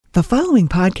The following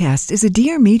podcast is a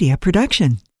Dear Media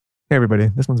production. Hey, everybody.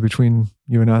 This one's between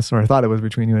you and us, or I thought it was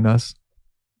between you and us.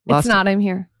 It's not. I'm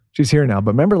here. She's here now.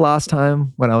 But remember last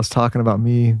time when I was talking about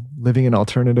me living an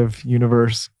alternative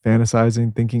universe,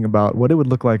 fantasizing, thinking about what it would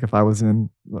look like if I was in,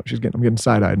 I'm getting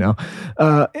side-eyed now,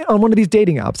 on one of these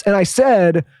dating apps. And I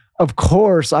said, of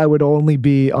course, I would only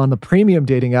be on the premium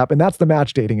dating app, and that's the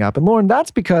Match dating app. And Lauren,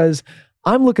 that's because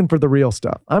I'm looking for the real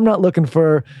stuff. I'm not looking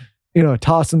for,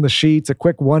 tossing the sheets, a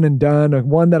quick one and done, a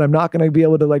one that I'm not going to be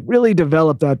able to really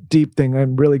develop that deep thing.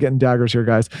 I'm really getting daggers here,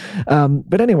 guys.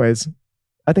 But anyways,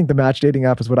 I think the Match dating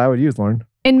app is what I would use, Lauren.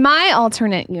 In my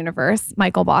alternate universe,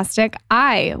 Michael Bostic,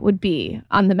 I would be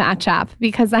on the Match app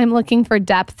because I'm looking for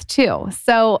depth too.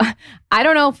 So I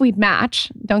don't know if we'd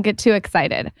match. Don't get too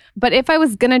excited. But if I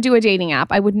was going to do a dating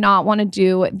app, I would not want to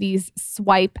do these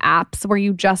swipe apps where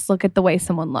you just look at the way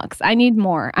someone looks. I need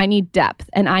more. I need depth.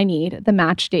 And I need the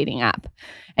Match dating app.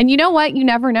 And you know what? You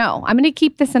never know. I'm going to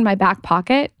keep this in my back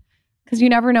pocket, because you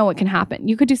never know what can happen.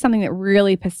 You could do something that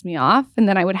really pissed me off, and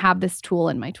then I would have this tool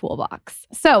in my toolbox.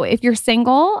 So if you're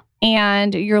single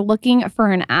and you're looking for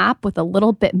an app with a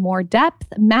little bit more depth,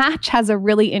 Match has a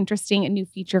really interesting new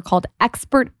feature called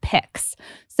Expert Picks.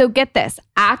 So get this,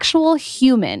 actual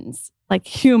humans,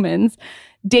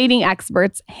 dating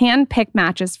experts handpick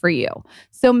matches for you.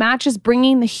 So Match is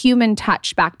bringing the human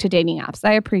touch back to dating apps.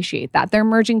 I appreciate that. They're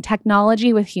merging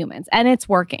technology with humans, and it's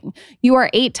working. You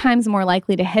are 8 times more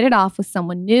likely to hit it off with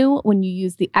someone new when you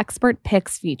use the Expert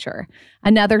Picks feature.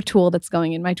 Another tool that's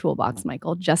going in my toolbox,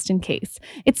 Michael, just in case.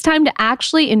 It's time to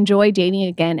actually enjoy dating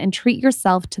again and treat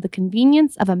yourself to the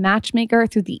convenience of a matchmaker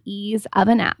through the ease of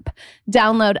an app.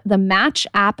 Download the Match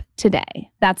app today.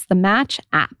 That's the Match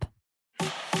app.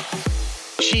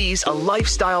 She's a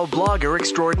lifestyle blogger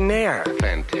extraordinaire.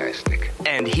 Fantastic.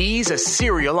 And he's a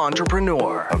serial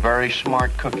entrepreneur. A very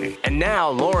smart cookie. And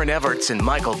now Lauren Everts and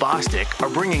Michael Bostic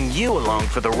are bringing you along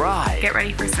for the ride. Get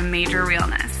ready for some major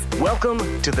realness.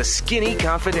 Welcome to the Skinny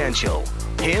Confidential.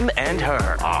 Him and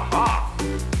her. Aha!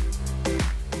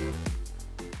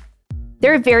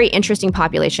 They're a very interesting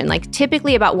population.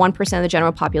 Typically about 1% of the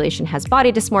general population has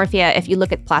body dysmorphia. If you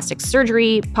look at plastic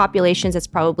surgery populations, it's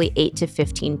probably 8 to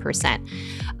 15%.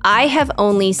 I have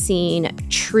only seen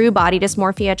true body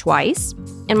dysmorphia twice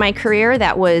in my career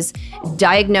that was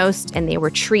diagnosed and they were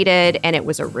treated and it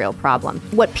was a real problem.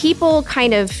 What people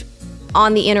kind of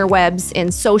on the interwebs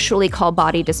and socially call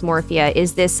body dysmorphia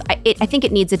is this, I think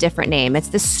it needs a different name. It's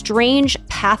this strange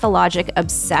pathologic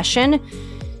obsession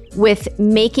with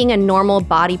making a normal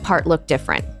body part look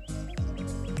different.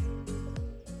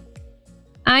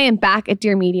 I am back at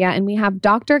Dear Media, and we have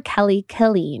Dr.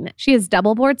 Killeen. She is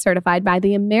double board certified by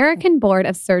the American Board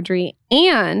of Surgery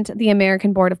and the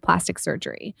American Board of Plastic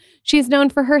Surgery. She is known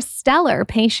for her stellar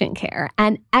patient care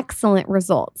and excellent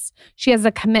results. She has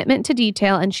a commitment to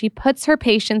detail, and she puts her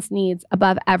patients' needs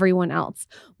above everyone else.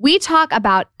 We talk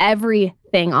about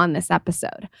everything on this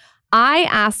episode. I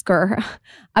ask her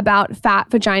about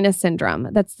fat vagina syndrome.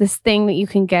 That's this thing that you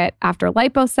can get after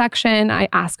liposuction. I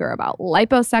ask her about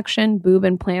liposuction, boob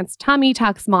implants, tummy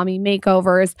tucks, mommy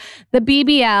makeovers, the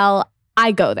BBL.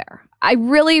 I go there. I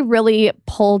really, really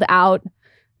pulled out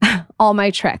all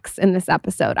my tricks in this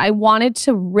episode. I wanted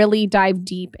to really dive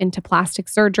deep into plastic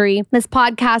surgery. This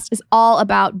podcast is all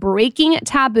about breaking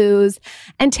taboos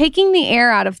and taking the air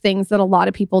out of things that a lot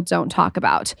of people don't talk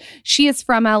about. She is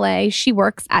from LA. She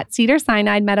works at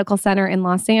Cedars-Sinai Medical Center in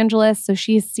Los Angeles. So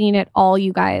she's seen it all,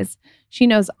 you guys. She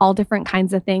knows all different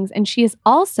kinds of things. And she is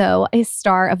also a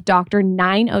star of Dr.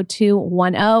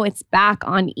 90210. It's back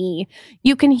on E!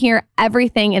 You can hear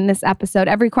everything in this episode,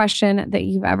 every question that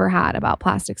you've ever had about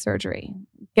plastic surgery.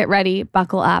 Get ready,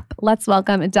 buckle up. Let's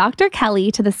welcome Dr.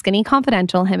 Kelly to the Skinny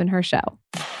Confidential, Him and Her show.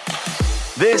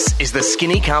 This is the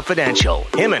Skinny Confidential.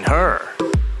 Him and her.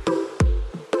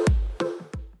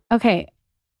 Okay,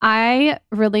 I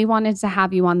really wanted to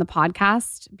have you on the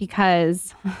podcast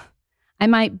because I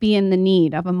might be in the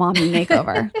need of a mommy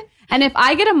makeover. And if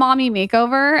I get a mommy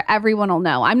makeover, everyone will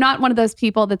know. I'm not one of those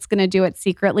people that's going to do it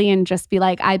secretly and just be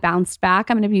like, I bounced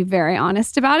back. I'm going to be very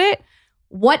honest about it.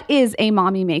 What is a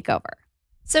mommy makeover?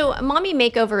 So a mommy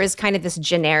makeover is kind of this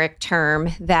generic term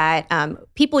that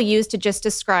people use to just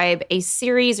describe a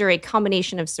series or a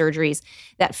combination of surgeries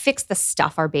that fix the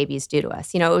stuff our babies do to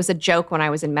us. It was a joke when I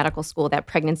was in medical school that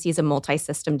pregnancy is a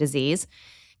multi-system disease,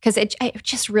 because it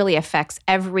just really affects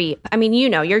I've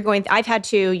had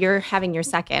 2, you're having your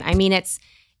second.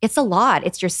 It's a lot.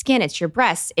 It's your skin, it's your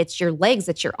breasts, it's your legs,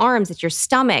 it's your arms, it's your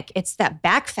stomach, it's that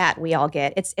back fat we all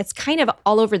get. It's kind of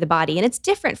all over the body, and it's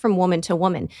different from woman to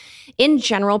woman. In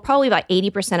general, probably about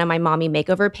 80% of my mommy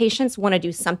makeover patients want to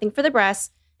do something for the breasts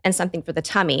and something for the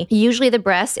tummy. Usually the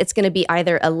breast, it's going to be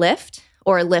either a lift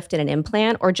or a lift and an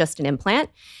implant or just an implant,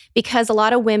 because a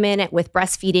lot of women with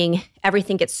breastfeeding,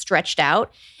 everything gets stretched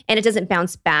out and it doesn't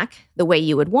bounce back the way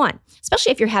you would want.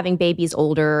 Especially if you're having babies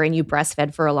older and you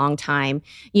breastfed for a long time,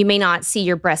 you may not see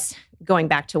your breasts going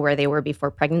back to where they were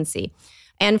before pregnancy.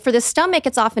 And for the stomach,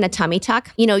 it's often a tummy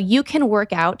tuck. You know, you can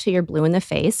work out till you're blue in the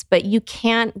face, but you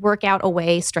can't work out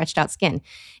away stretched out skin.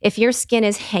 If your skin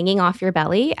is hanging off your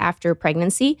belly after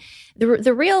pregnancy,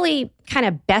 the really kind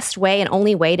of best way and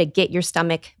only way to get your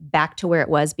stomach back to where it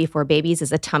was before babies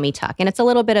is a tummy tuck. And it's a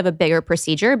little bit of a bigger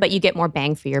procedure, but you get more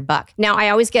bang for your buck. Now, I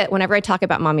always get, whenever I talk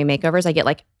about mommy makeovers, I get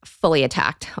like fully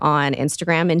attacked on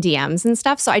Instagram and DMs and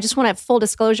stuff. So I just want to have full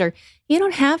disclosure. You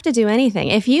don't have to do anything.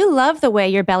 If you love the way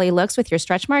your belly looks with your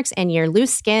stretch marks and your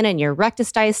loose skin and your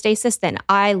rectus diastasis, then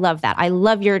I love that. I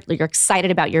love you're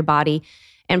excited about your body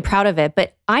and proud of it,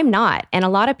 but I'm not. And a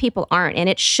lot of people aren't. And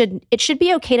it should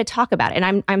be okay to talk about it.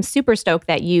 And I'm super stoked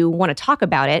that you want to talk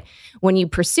about it when you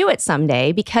pursue it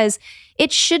someday, because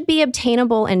it should be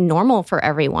obtainable and normal for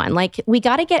everyone. Like, we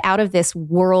got to get out of this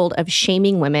world of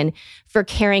shaming women for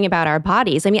caring about our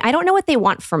bodies. I mean, I don't know what they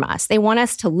want from us. They want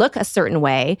us to look a certain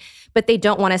way, but they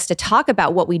don't want us to talk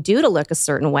about what we do to look a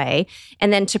certain way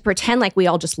and then to pretend like we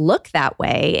all just look that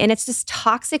way. And it's this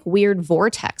toxic, weird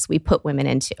vortex we put women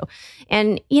into.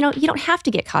 And, you know, you don't have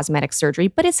to get cosmetic surgery,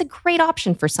 but it's a great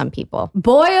option for some people.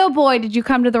 Boy, oh boy, did you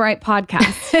come to the right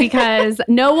podcast, because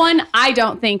no one, I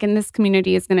don't think, in this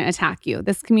community is going to attack you.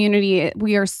 This community,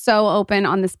 we are so open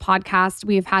on this podcast.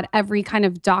 We've had every kind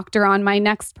of doctor on. My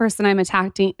next person I'm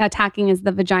attacking is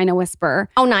the Vagina Whisperer.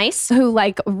 Oh, nice. Who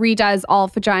like redoes all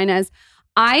vaginas.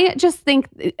 I just think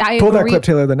I pull agree. that clip,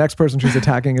 Taylor. The next person she's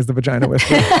attacking is the Vagina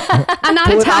Whisperer. I'm not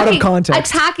pull attacking. It out of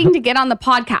context. Attacking to get on the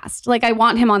podcast. Like, I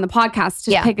want him on the podcast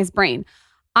to pick his brain.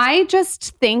 I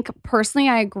just think, personally,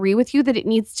 I agree with you that it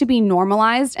needs to be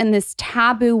normalized, and this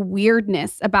taboo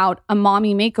weirdness about a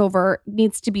mommy makeover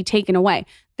needs to be taken away.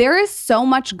 There is so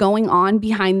much going on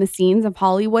behind the scenes of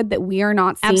Hollywood that we are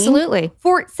not seeing. Absolutely.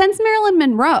 Since Marilyn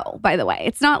Monroe, by the way.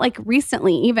 It's not like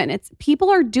recently even. It's people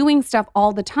are doing stuff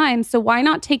all the time. So why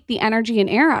not take the energy and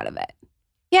air out of it?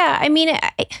 Yeah, I mean,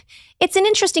 it's an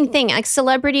interesting thing. Like,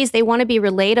 celebrities, they want to be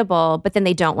relatable, but then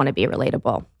they don't want to be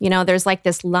relatable. You know, there's like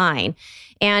this line.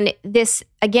 And this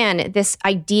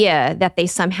idea that they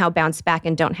somehow bounce back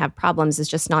and don't have problems is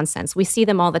just nonsense. We see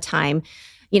them all the time.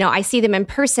 You know, I see them in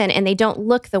person and they don't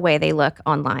look the way they look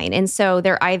online. And so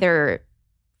they're either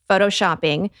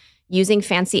photoshopping, using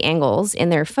fancy angles in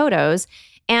their photos,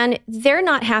 and they're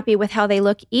not happy with how they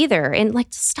look either. And like,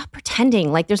 stop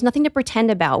pretending. Like, there's nothing to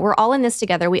pretend about. We're all in this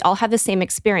together. We all have the same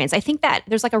experience. I think that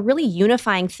there's like a really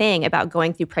unifying thing about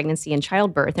going through pregnancy and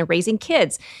childbirth and raising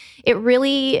kids.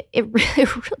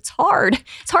 It's hard.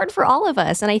 It's hard for all of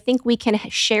us. And I think we can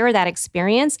share that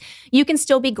experience. You can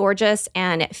still be gorgeous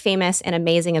and famous and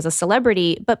amazing as a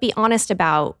celebrity, but be honest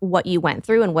about what you went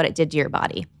through and what it did to your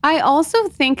body. I also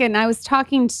think, and I was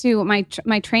talking to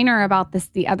my trainer about this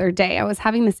the other day. I was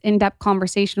having this in-depth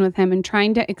conversation with him and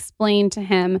trying to explain to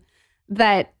him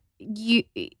that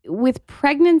with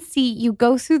pregnancy, you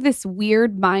go through this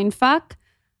weird mind fuck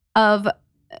of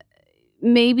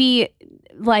maybe,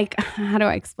 like, how do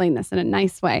I explain this in a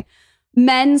nice way?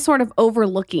 Men sort of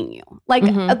overlooking you. Like,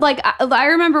 I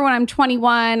remember when I'm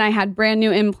 21, I had brand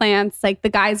new implants. Like, the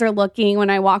guys are looking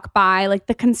when I walk by, like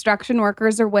the construction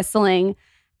workers are whistling.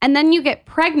 And then you get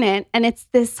pregnant and it's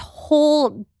this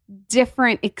whole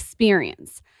different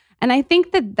experience. And I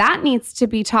think that needs to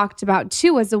be talked about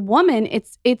too. As a woman,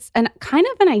 it's an kind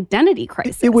of an identity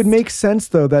crisis. It would make sense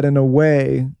though that in a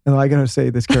way, and I gotta say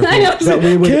this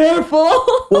carefully. Careful.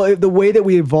 Well, the way that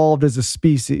we evolved as a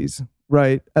species,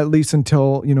 right? At least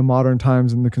until, you know, modern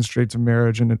times and the constraints of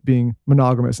marriage and it being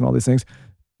monogamous and all these things.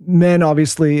 Men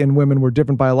obviously and women were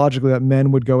different biologically. That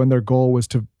men would go and their goal was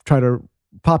to try to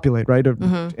populate, right?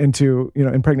 And to, you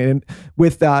know, impregnate. And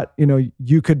with that, you know,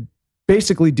 you could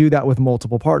basically do that with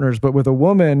multiple partners. But with a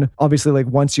woman, obviously, like,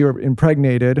 once you're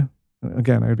impregnated,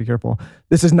 again, I would be careful.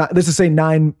 This is say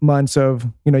 9 months of,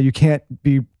 you know, you can't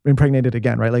be impregnated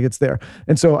again, right? Like, it's there.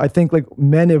 And so I think like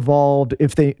men evolved,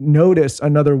 if they notice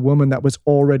another woman that was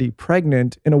already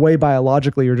pregnant, in a way,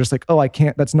 biologically, you're just like, oh, I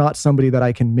can't, that's not somebody that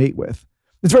I can mate with.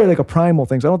 It's very like a primal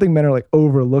thing. So I don't think men are like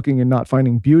overlooking and not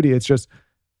finding beauty. It's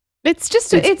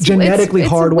genetically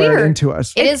hardwired into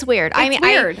us. It is weird. I mean,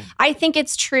 weird. I think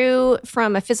it's true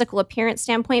from a physical appearance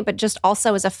standpoint, but just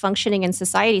also as a functioning in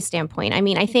society standpoint. I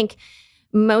mean, I think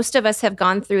most of us have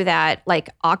gone through that like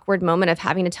awkward moment of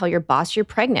having to tell your boss you're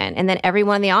pregnant. And then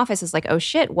everyone in the office is like, oh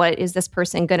shit, what is this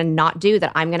person going to not do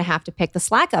that I'm going to have to pick the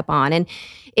slack up on? And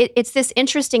it's this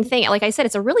interesting thing. Like I said,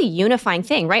 it's a really unifying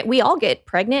thing, right? We all get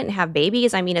pregnant and have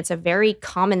babies. I mean, it's a very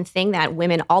common thing that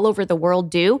women all over the world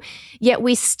do, yet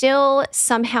we still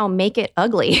somehow make it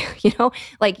ugly.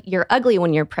 Like you're ugly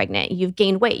when you're pregnant. You've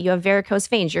gained weight. You have varicose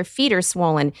veins. Your feet are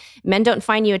swollen. Men don't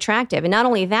find you attractive. And not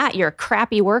only that, you're a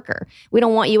crappy worker. We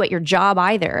don't want you at your job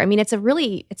either. I mean, it's a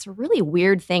really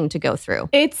weird thing to go through.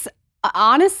 It's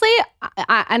honestly,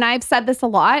 and I've said this a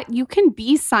lot, you can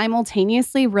be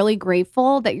simultaneously really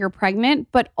grateful that you're pregnant,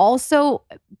 but also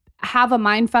have a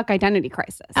mindfuck identity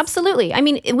crisis. Absolutely. I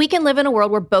mean, we can live in a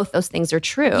world where both those things are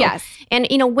true. Yes. And,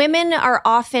 women are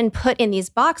often put in these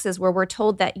boxes where we're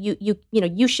told that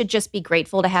you should just be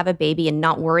grateful to have a baby and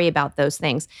not worry about those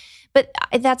things. But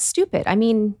that's stupid. I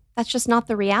mean, that's just not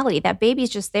the reality. That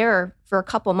baby's just there for a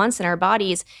couple months in our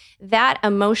bodies. That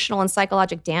emotional and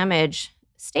psychological damage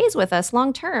stays with us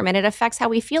long term, and it affects how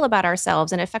we feel about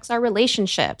ourselves and it affects our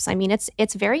relationships. I mean,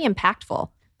 it's very impactful.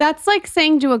 That's like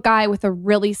saying to a guy with a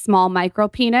really small micro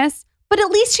penis, but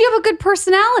at least you have a good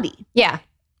personality. Yeah,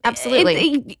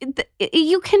 absolutely.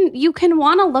 You can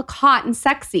want to look hot and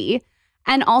sexy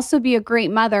and also be a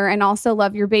great mother and also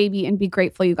love your baby and be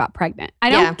grateful you got pregnant. I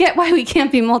don't get why we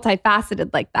can't be multifaceted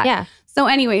like that. Yeah. So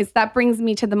anyways, that brings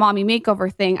me to the mommy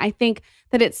makeover thing. I think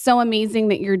that it's so amazing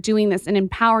that you're doing this and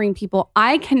empowering people.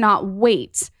 I cannot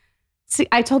wait. See,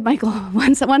 I told Michael,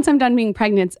 once I'm done being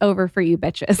pregnant, it's over for you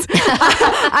bitches.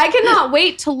 I cannot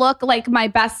wait to look like my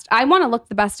best. I want to look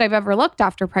the best I've ever looked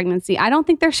after pregnancy. I don't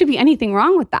think there should be anything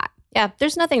wrong with that. Yeah,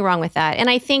 there's nothing wrong with that. And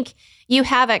I think you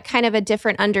have a kind of a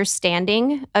different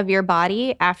understanding of your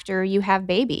body after you have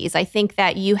babies. I think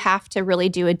that you have to really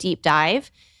do a deep dive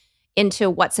into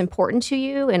what's important to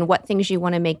you and what things you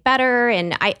want to make better.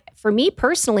 And for me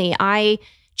personally, I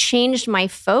changed my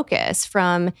focus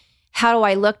from how do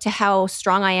I look to how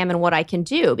strong I am and what I can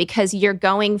do, because you're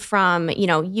going from,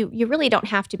 you really don't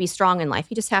have to be strong in life.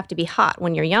 You just have to be hot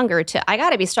when you're younger to, I got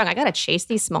to be strong. I got to chase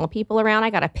these small people around. I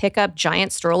got to pick up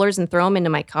giant strollers and throw them into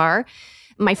my car.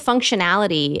 My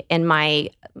functionality and my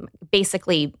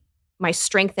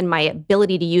strength and my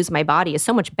ability to use my body is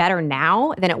so much better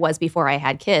now than it was before I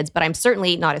had kids, but I'm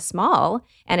certainly not as small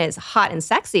and as hot and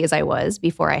sexy as I was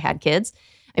before I had kids.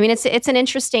 I mean, it's an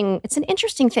interesting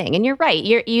thing. And you're right.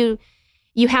 You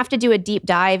have to do a deep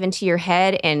dive into your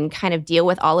head and kind of deal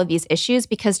with all of these issues,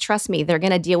 because trust me, they're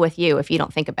going to deal with you if you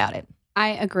don't think about it. I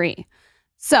agree.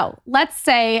 So let's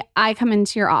say I come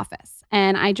into your office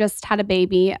and I just had a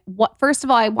baby. First of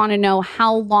all, I want to know,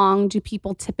 how long do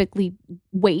people typically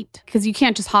wait? Because you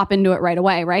can't just hop into it right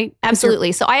away, right?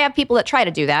 Absolutely. So I have people that try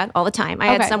to do that all the time. I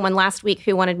had someone last week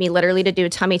who wanted me literally to do a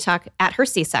tummy tuck at her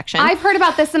C-section. I've heard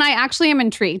about this and I actually am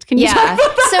intrigued. Can you talk about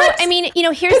that? So, I mean,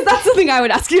 that's something I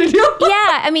would ask you to do.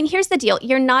 Yeah. I mean, here's the deal.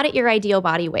 You're not at your ideal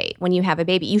body weight when you have a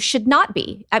baby. You should not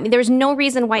be. I mean, there's no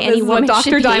reason why any woman should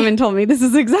be. Dr. Diamond told me. This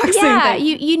is the exact same thing. Yeah,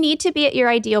 you need to be at your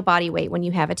ideal body weight when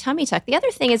you have a tummy tuck. The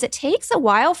other thing is it takes a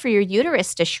while for your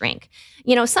uterus to shrink.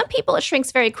 Some people it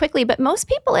shrinks very quickly, but most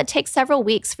people it takes several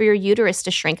weeks for your uterus to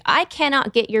shrink. I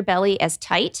cannot get your belly as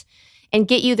tight and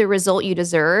get you the result you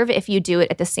deserve if you do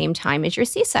it at the same time as your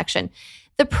C-section.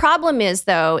 The problem is,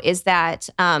 though, is that,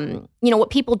 what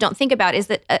people don't think about is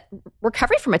that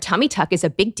recovery from a tummy tuck is a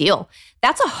big deal.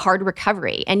 That's a hard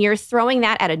recovery. And you're throwing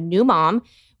that at a new mom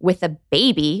with a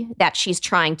baby that she's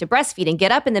trying to breastfeed and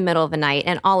get up in the middle of the night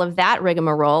and all of that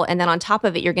rigmarole. And then on top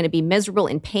of it, you're going to be miserable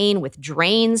in pain with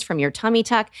drains from your tummy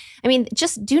tuck. I mean,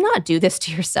 just do not do this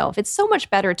to yourself. It's so much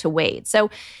better to wait.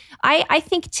 So I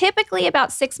think typically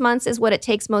about 6 months is what it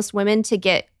takes most women to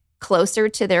get closer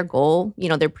to their goal,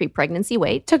 their pre-pregnancy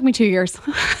weight. Took me 2 years.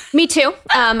 Me too.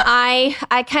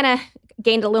 I kind of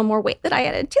gained a little more weight than I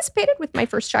had anticipated with my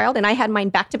first child, and I had mine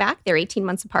back to back. They're 18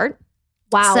 months apart.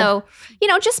 Wow. So,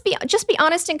 just be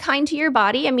honest and kind to your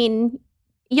body. I mean,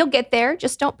 you'll get there,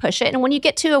 just don't push it. And when you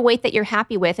get to a weight that you're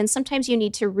happy with, and sometimes you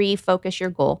need to refocus your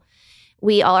goal.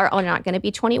 We all are not going to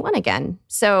be 21 again.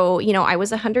 So, I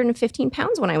was 115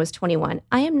 pounds when I was 21.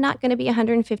 I am not going to be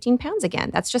 115 pounds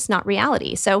again. That's just not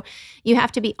reality. So you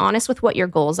have to be honest with what your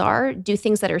goals are, do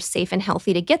things that are safe and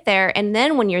healthy to get there. And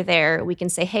then when you're there, we can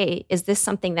say, hey, is this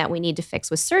something that we need to fix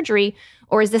with surgery?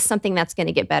 Or is this something that's going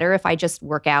to get better if I just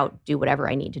work out, do whatever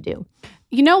I need to do?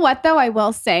 You know what, though, I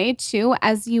will say, too,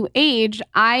 as you age,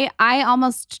 I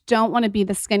almost don't want to be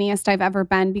the skinniest I've ever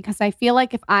been because I feel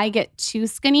like if I get too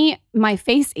skinny, my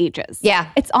face ages. Yeah.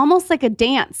 It's almost like a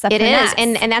dance. It is.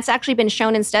 And that's actually been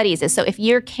shown in studies. So if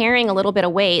you're carrying a little bit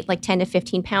of weight, like 10 to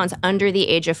 15 pounds under the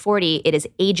age of 40, it is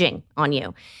aging on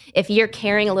you. If you're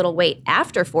carrying a little weight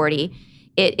after 40,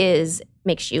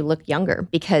 makes you look younger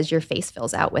because your face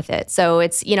fills out with it. So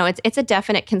it's a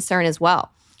definite concern as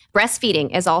well.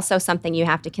 Breastfeeding is also something you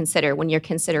have to consider when you're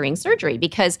considering surgery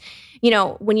because,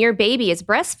 when your baby is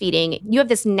breastfeeding, you have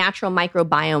this natural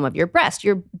microbiome of your breast.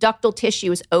 Your ductal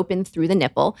tissue is open through the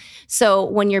nipple. So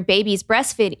when your baby's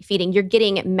breastfeeding, you're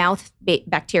getting mouth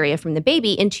bacteria from the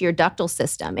baby into your ductal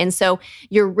system. And so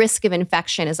your risk of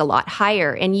infection is a lot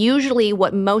higher. And usually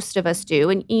what most of us do,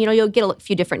 and you'll get a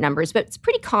few different numbers, but it's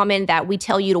pretty common that we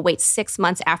tell you to wait 6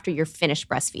 months after you're finished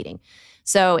breastfeeding.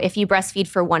 So if you breastfeed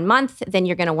for 1 month, then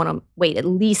you're going to want to wait at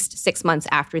least 6 months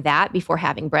after that before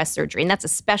having breast surgery. And that's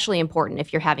especially important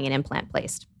if you're having an implant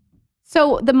placed.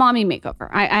 So the mommy makeover,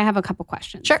 I have a couple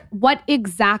questions. Sure. What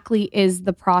exactly is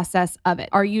the process of it?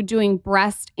 Are you doing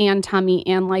breast and tummy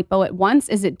and lipo at once?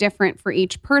 Is it different for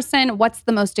each person? What's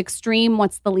the most extreme?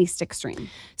 What's the least extreme?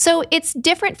 So it's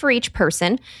different for each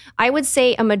person. I would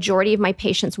say a majority of my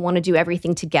patients want to do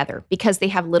everything together because they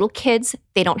have little kids.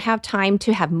 They don't have time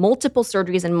to have multiple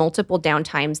surgeries and multiple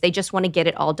downtimes. They just want to get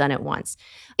it all done at once.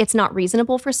 It's not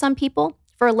reasonable for some people.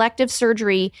 For elective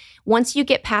surgery, once you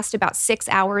get past about 6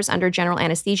 hours under general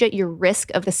anesthesia, your risk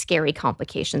of the scary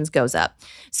complications goes up.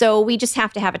 So we just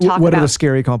have to have a talk about— What are the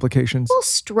scary complications? Well,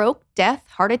 stroke, death,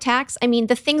 heart attacks. I mean,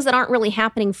 the things that aren't really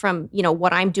happening from,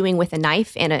 what I'm doing with a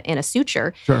knife and a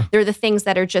suture. Sure. They're the things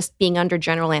that are just being under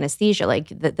general anesthesia, like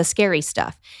the scary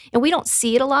stuff. And we don't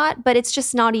see it a lot, but it's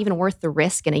just not even worth the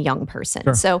risk in a young person.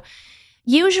 Sure. So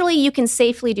usually you can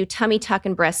safely do tummy tuck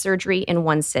and breast surgery in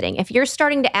one sitting. If you're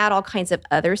starting to add all kinds of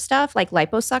other stuff like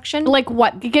liposuction. Like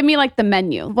what? Give me like the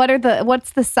menu.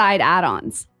 What's the side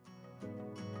add-ons?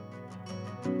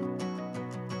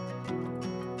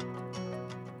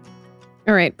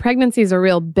 All right. Pregnancy is a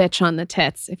real bitch on the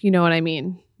tits, if you know what I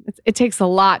mean. It takes a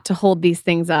lot to hold these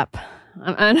things up.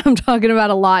 And I'm talking about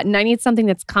a lot. And I need something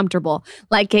that's comfortable.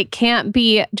 Like it can't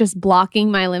be just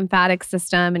blocking my lymphatic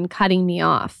system and cutting me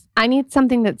off. I need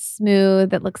something that's smooth,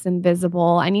 that looks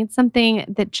invisible. I need something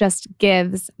that just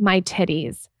gives my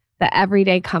titties the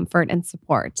everyday comfort and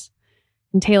support.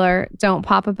 And Taylor, don't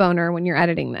pop a boner when you're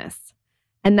editing this.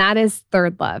 And that is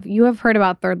Third Love. You have heard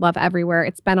about Third Love everywhere.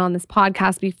 It's been on this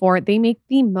podcast before. They make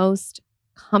the most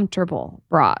comfortable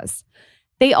bras.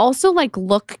 They also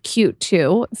look cute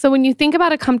too. So when you think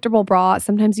about a comfortable bra,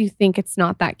 sometimes you think it's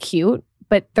not that cute,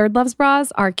 but Third Love's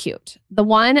bras are cute. The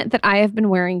one that I have been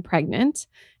wearing pregnant,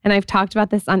 and I've talked about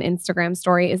this on Instagram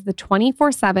story, is the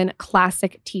 24/7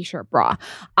 classic t-shirt bra.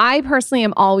 I personally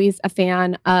am always a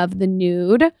fan of the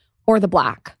nude or the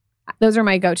black. Those are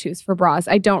my go-tos for bras.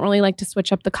 I don't really like to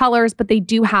switch up the colors, but they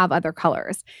do have other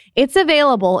colors. It's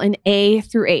available in A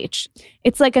through H.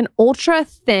 It's like an ultra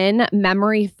thin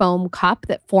memory foam cup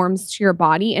that forms to your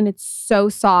body, and it's so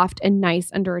soft and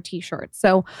nice under a t-shirt.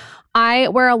 So I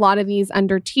wear a lot of these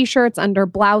under t-shirts, under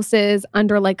blouses,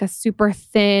 under like a super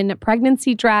thin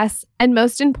pregnancy dress. And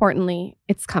most importantly,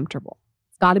 it's comfortable.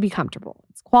 It's got to be comfortable.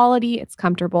 It's quality, it's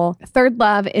comfortable. Third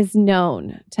Love is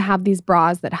known to have these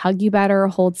bras that hug you better,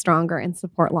 hold stronger, and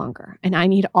support longer. And I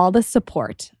need all the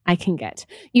support I can get.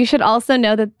 You should also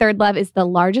know that Third Love is the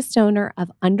largest owner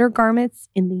of undergarments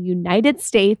in the United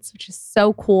States, which is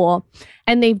so cool.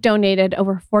 And they've donated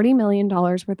over $40 million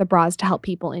worth of bras to help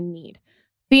people in need.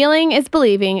 Feeling is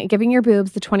believing, giving your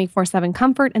boobs the 24/7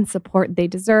 comfort and support they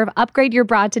deserve. Upgrade your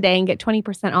bra today and get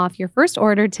 20% off your first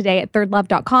order today at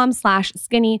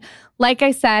thirdlove.com/skinny. Like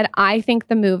I said, I think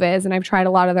the move is, and I've tried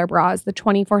a lot of their bras, the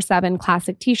 24/7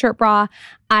 classic t-shirt bra.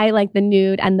 I like the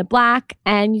nude and the black,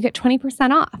 and you get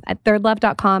 20% off at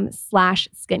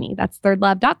thirdlove.com/skinny. That's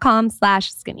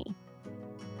thirdlove.com/skinny.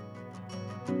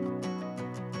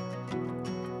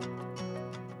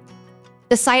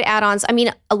 The side add-ons, I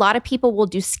mean, a lot of people will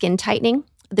do skin tightening.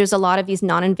 There's a lot of these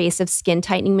non-invasive skin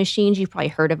tightening machines. You've probably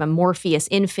heard of them: Morpheus,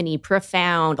 Infini,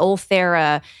 Profound,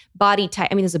 Ulthera, Body Tight.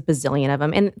 I mean, there's a bazillion of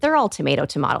them, and they're all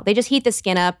tomato. They just heat the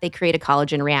skin up. They create a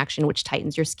collagen reaction, which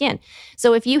tightens your skin.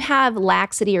 So if you have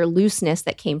laxity or looseness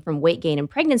that came from weight gain and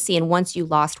pregnancy, and once you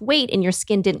lost weight and your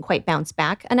skin didn't quite bounce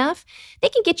back enough, they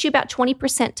can get you about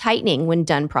 20% tightening when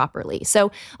done properly.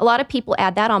 So a lot of people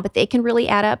add that on, but they can really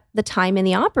add up the time in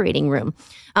the operating room.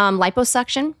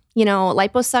 Liposuction,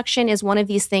 Liposuction is one of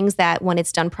these things that when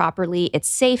it's done properly, it's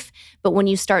safe. But when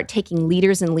you start taking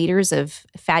liters and liters of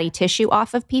fatty tissue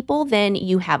off of people, then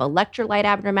you have electrolyte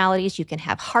abnormalities. You can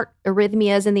have heart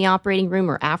arrhythmias in the operating room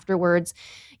or afterwards.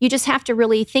 You just have to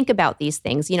really think about these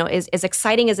things. As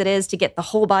exciting as it is to get the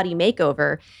whole body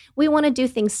makeover, we want to do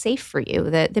things safe for you.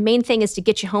 The main thing is to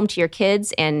get you home to your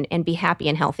kids and be happy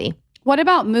and healthy. What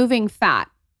about moving fat?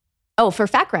 Oh, for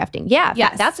fat grafting. Yeah,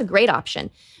 yes. That's a great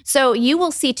option. So you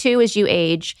will see too, as you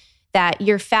age, that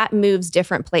your fat moves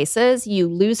different places. You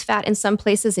lose fat in some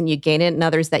places and you gain it in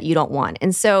others that you don't want.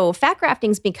 And so fat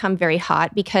grafting's become very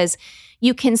hot because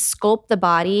you can sculpt the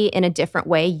body in a different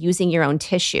way using your own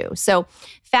tissue. So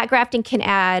fat grafting can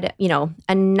add,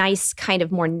 a nice kind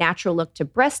of more natural look to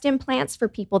breast implants for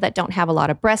people that don't have a lot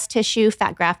of breast tissue.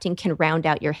 Fat grafting can round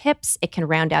out your hips. It can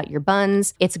round out your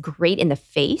buns. It's great in the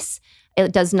face.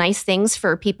 It does nice things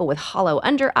for people with hollow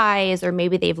under eyes, or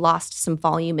maybe they've lost some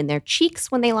volume in their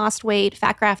cheeks when they lost weight.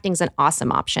 Fat grafting is an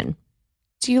awesome option.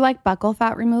 Do you like buccal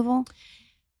fat removal?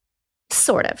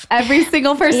 Sort of. Every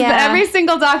single person, every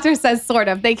single doctor says sort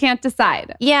of. They can't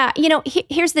decide. Yeah.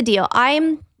 Here's the deal.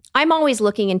 I'm always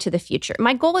looking into the future.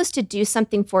 My goal is to do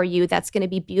something for you that's going to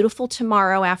be beautiful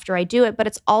tomorrow after I do it, but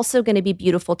it's also going to be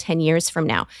beautiful 10 years from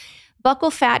now.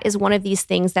 Buccal fat is one of these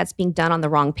things that's being done on the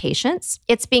wrong patients.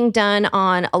 It's being done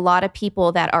on a lot of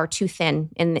people that are too thin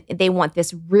and they want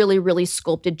this really, really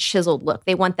sculpted, chiseled look.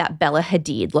 They want that Bella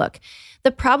Hadid look. The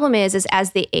problem is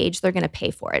as they age, they're going to pay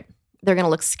for it. They're going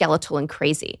to look skeletal and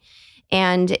crazy.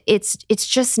 And it's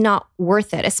just not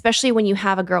worth it, especially when you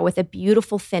have a girl with a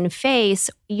beautiful thin face.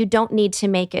 You don't need to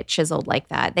make it chiseled like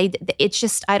that.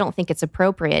 I don't think it's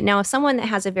appropriate. Now, if someone that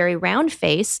has a very round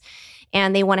face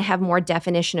and they want to have more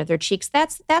definition of their cheeks,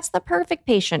 that's the perfect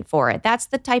patient for it. That's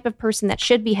the type of person that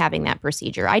should be having that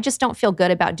procedure. I just don't feel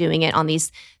good about doing it on these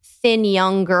thin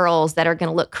young girls that are going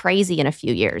to look crazy in a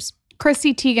few years.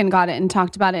 Chrissy Teigen got it and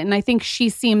talked about it. And I think she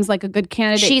seems like a good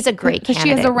candidate. She's a great candidate. Because she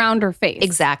has a rounder face.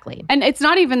 Exactly. And it's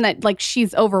not even that like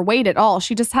she's overweight at all.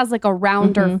 She just has like a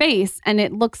rounder face and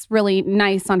it looks really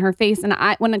nice on her face. And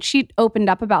when she opened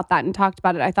up about that and talked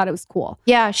about it, I thought it was cool.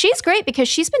 Yeah, she's great because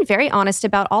she's been very honest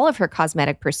about all of her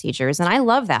cosmetic procedures. And I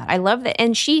love that.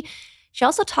 And she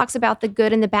also talks about the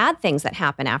good and the bad things that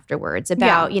happen afterwards.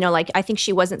 About, I think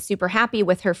she wasn't super happy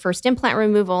with her first implant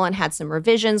removal and had some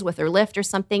revisions with her lift or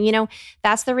something.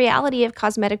 That's the reality of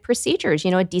cosmetic procedures.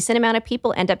 A decent amount of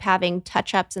people end up having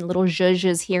touch-ups and little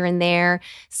zhuzhes here and there,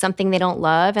 something they don't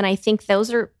love. And I think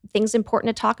those are things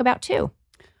important to talk about too.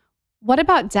 What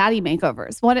about daddy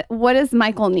makeovers? What does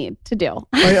Michael need to do?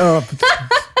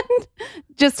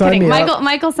 Just kidding.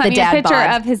 Michael sent me a picture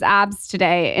of his abs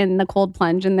today in the cold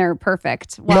plunge, and they're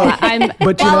perfect.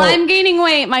 I'm gaining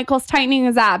weight, Michael's tightening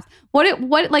his abs. What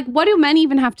do men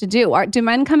even have to do? Do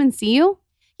men come and see you?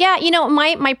 Yeah,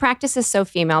 my practice is so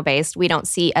female-based. We don't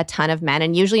see a ton of men.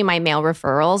 And usually my male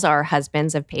referrals are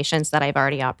husbands of patients that I've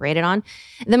already operated on.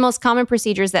 The most common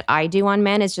procedures that I do on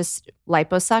men is just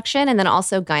liposuction and then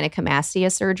also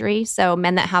gynecomastia surgery. So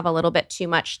men that have a little bit too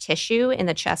much tissue in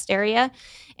the chest area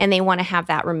and they want to have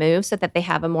that removed so that they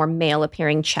have a more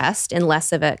male-appearing chest and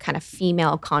less of a kind of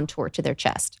female contour to their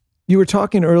chest. You were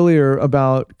talking earlier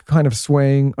about kind of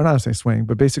swaying, or not to say swaying,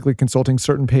 but basically consulting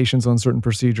certain patients on certain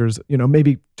procedures,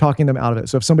 maybe talking them out of it.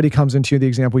 So if somebody comes into you, the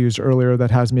example you used earlier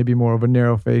that has maybe more of a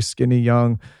narrow face, skinny,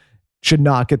 young, should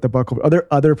not get the buccal. Are there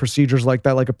other procedures like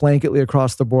that, like a blanketly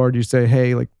across the board, you say,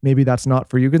 hey, like maybe that's not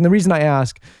for you? And the reason I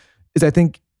ask is I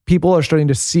think people are starting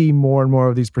to see more and more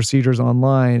of these procedures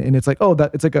online. And it's like,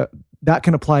 that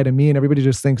can apply to me. And everybody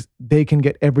just thinks they can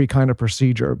get every kind of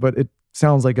procedure, but it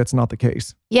sounds like that's not the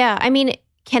case. Yeah. I mean,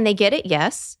 can they get it?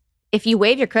 Yes. If you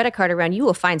wave your credit card around, you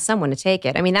will find someone to take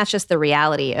it. I mean, that's just the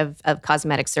reality of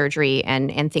cosmetic surgery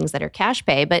and things that are cash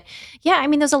pay. But yeah, I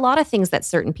mean, there's a lot of things that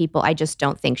certain people I just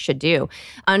don't think should do.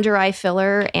 Under eye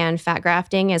filler and fat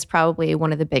grafting is probably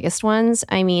one of the biggest ones.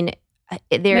 I mean,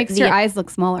 it makes your eyes look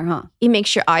smaller, huh? It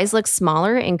makes your eyes look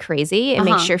smaller and crazy. It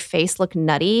makes your face look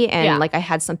nutty and like I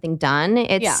had something done.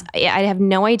 I have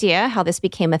no idea how this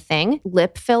became a thing.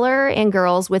 Lip filler in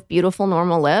girls with beautiful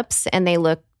normal lips and they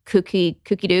look kooky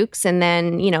dukes. And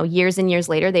then, years and years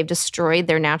later, they've destroyed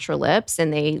their natural lips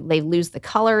and they lose the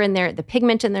color in the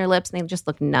pigment in their lips and they just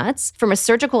look nuts. From a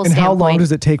surgical standpoint. And how long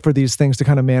does it take for these things to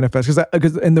kind of manifest?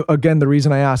 Because again, the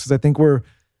reason I ask is I think we're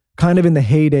kind of in the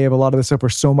heyday of a lot of this stuff where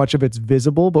so much of it's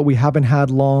visible, but we haven't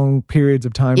had long periods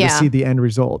of time to see the end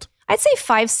result. I'd say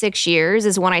 5-6 years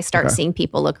is when I start seeing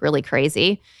people look really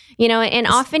crazy, and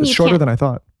often it's shorter than I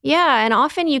thought. Yeah, and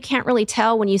often you can't really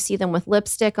tell when you see them with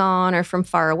lipstick on or from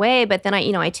far away, but then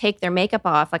I take their makeup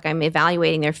off, like I'm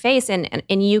evaluating their face, and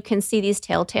you can see these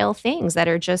telltale things that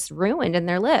are just ruined in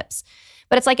their lips.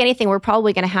 But it's like anything, we're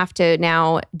probably going to have to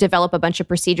now develop a bunch of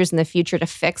procedures in the future to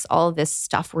fix all of this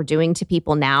stuff we're doing to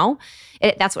people now.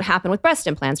 That's what happened with breast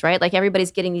implants, right? Like everybody's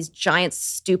getting these giant,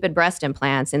 stupid breast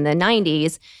implants in the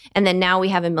 90s. And then now we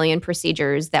have a million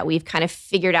procedures that we've kind of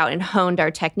figured out and honed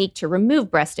our technique to remove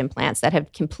breast implants that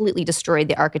have completely destroyed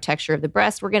the architecture of the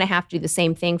breast. We're going to have to do the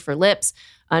same thing for lips,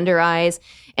 under eyes,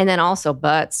 and then also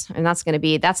butts. And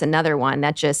that's another one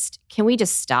that can we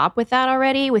just stop with that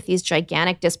already, with these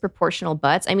gigantic disproportional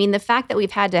butts? I mean, the fact that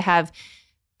we've had to have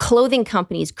clothing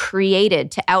companies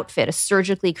created to outfit a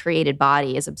surgically created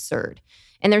body is absurd.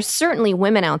 And there's certainly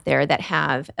women out there that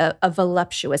have a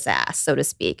voluptuous ass, so to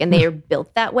speak, and they are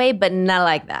built that way, but not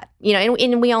like that.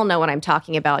 And we all know what I'm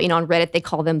talking about. On Reddit, they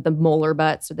call them the molar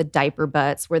butts or the diaper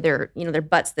butts, where their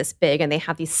butt's this big and they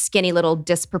have these skinny little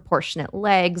disproportionate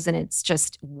legs, and it's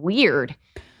just weird.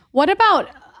 What about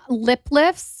lip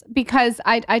lifts? Because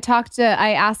I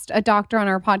asked a doctor on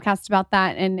our podcast about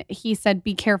that, and he said,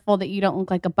 be careful that you don't look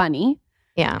like a bunny.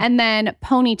 Yeah. And then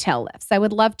ponytail lifts. I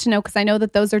would love to know, because I know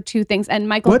that those are two things. And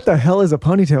Michael, what the hell is a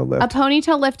ponytail lift? A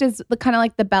ponytail lift is kind of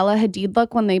like the Bella Hadid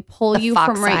look when they pull you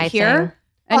from right here.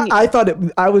 And I thought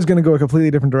I was going to go a completely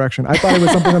different direction. I thought it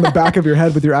was something on the back of your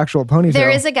head with your actual ponytail. There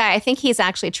is a guy, I think he's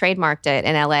actually trademarked it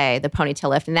in LA, the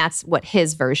ponytail lift, and that's what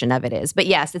his version of it is. But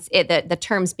yes, the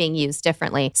term's being used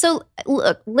differently. So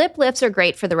look, lip lifts are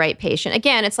great for the right patient.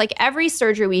 Again, it's like every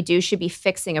surgery we do should be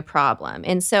fixing a problem.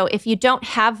 And so if you don't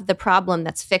have the problem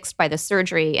that's fixed by the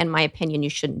surgery, in my opinion, you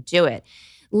shouldn't do it.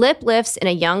 Lip lifts in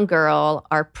a young girl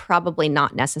are probably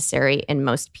not necessary in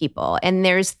most people. And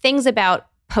there's things about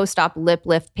post-op lip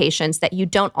lift patients that you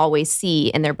don't always see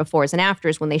in their befores and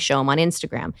afters when they show them on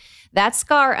Instagram. That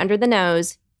scar under the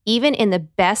nose, even in the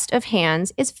best of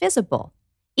hands, is visible.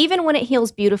 Even when it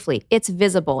heals beautifully, it's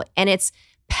visible, and it's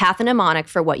pathognomonic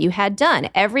for what you had done.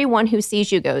 Everyone who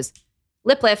sees you goes,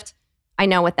 lip lift, I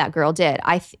know what that girl did.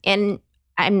 I just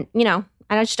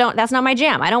don't, that's not my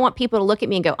jam. I don't want people to look at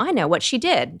me and go, I know what she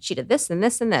did. She did this and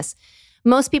this and this.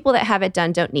 Most people that have it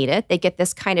done don't need it. They get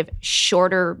this kind of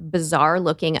shorter, bizarre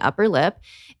looking upper lip.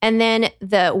 And then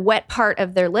the wet part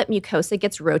of their lip mucosa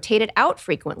gets rotated out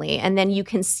frequently. And then you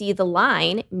can see the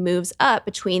line moves up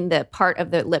between the part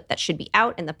of the lip that should be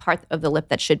out and the part of the lip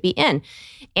that should be in.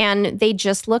 And they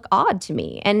just look odd to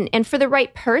me. And for the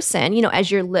right person, as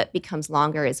your lip becomes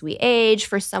longer as we age,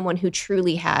 for someone who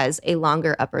truly has a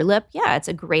longer upper lip, yeah, it's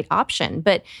a great option.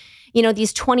 But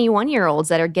these 21-year-olds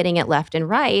that are getting it left and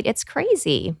right, it's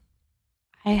crazy.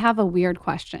 I have a weird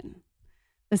question.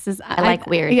 I like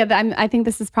weird. Yeah, I think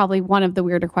this is probably one of the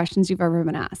weirder questions you've ever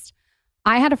been asked.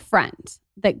 I had a friend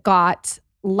that got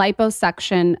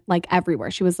liposuction like everywhere.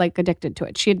 She was like addicted to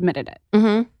it. She admitted it.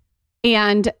 Mm-hmm.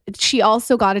 And she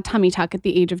also got a tummy tuck at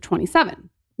the age of 27.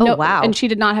 Oh, wow. And she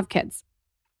did not have kids,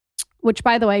 which,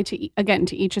 by the way,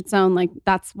 to each its own, like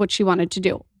that's what she wanted to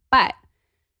do. But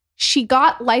she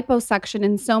got liposuction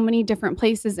in so many different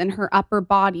places in her upper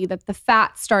body that the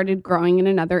fat started growing in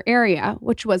another area,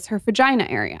 which was her vagina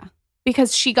area,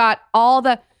 because she got all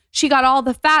the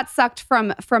fat sucked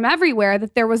from everywhere,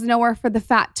 that there was nowhere for the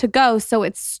fat to go. So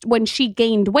it's when she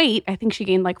gained weight, I think she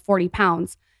gained like 40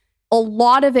 pounds, a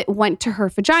lot of it went to her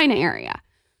vagina area.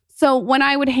 So when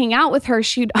I would hang out with her,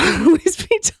 she'd always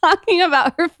be talking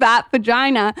about her fat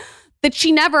vagina that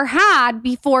she never had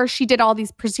before she did all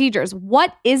these procedures.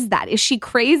 What is that? Is she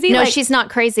crazy? No, she's not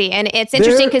crazy. And it's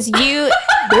interesting because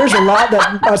there's a lot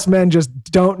that us men just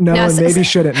don't know and maybe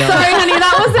shouldn't know. Sorry, honey,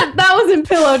 that wasn't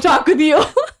pillow talk with you.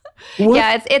 What?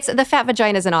 Yeah, it's the fat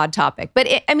vagina is an odd topic, but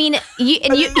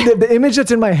the image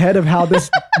that's in my head of how this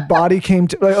body came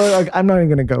to, I'm not even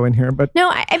going to go in here, but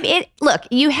no, look,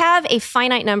 you have a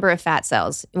finite number of fat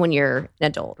cells when you're an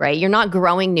adult, right? You're not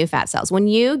growing new fat cells. When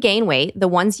you gain weight, the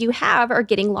ones you have are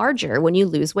getting larger. When you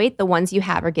lose weight, the ones you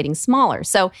have are getting smaller.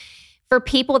 So for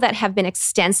people that have been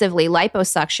extensively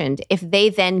liposuctioned, if they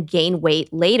then gain weight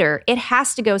later, it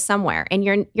has to go somewhere. And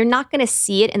you're not going to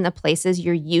see it in the places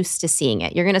you're used to seeing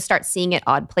it. You're going to start seeing it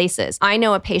odd places. I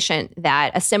know a patient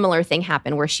that a similar thing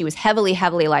happened where she was heavily,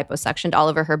 heavily liposuctioned all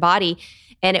over her body.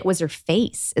 And it was her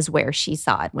face is where she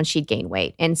saw it when she'd gain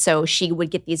weight. And so she would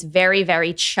get these very,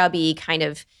 very chubby, kind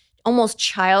of almost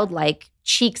childlike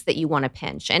cheeks that you want to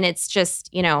pinch. And it's just,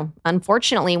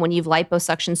 unfortunately, when you've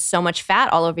liposuctioned so much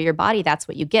fat all over your body, that's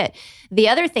what you get. The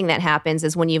other thing that happens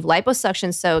is when you've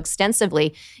liposuctioned so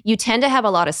extensively, you tend to have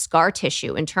a lot of scar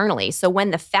tissue internally. So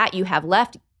when the fat you have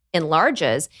left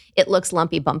enlarges, it looks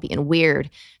lumpy, bumpy, and weird.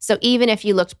 So even if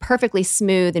you looked perfectly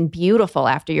smooth and beautiful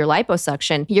after your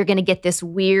liposuction, you're going to get this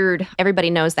weird, everybody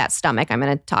knows that stomach I'm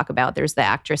going to talk about. There's the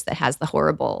actress that has the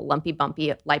horrible lumpy,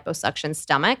 bumpy liposuction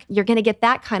stomach. You're going to get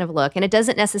that kind of look. And it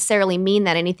doesn't necessarily mean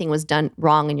that anything was done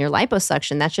wrong in your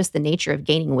liposuction. That's just the nature of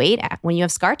gaining weight when you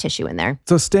have scar tissue in there.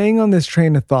 So staying on this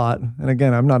train of thought, and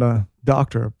again, I'm not a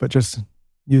doctor, but just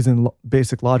using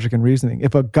basic logic and reasoning.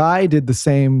 If a guy did the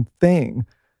same thing,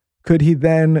 could he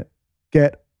then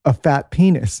get a fat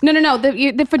penis? No.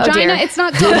 The vagina, it's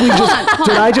not. Did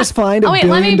I just find a wait,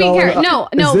 let me be $1 billion? careful.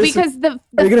 No, because the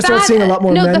are you going to start seeing a lot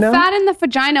more men now? The fat in the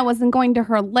vagina wasn't going to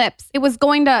her lips. It was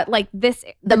going to like this,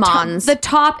 the mons, the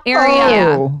top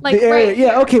area. Oh, like the area. Right,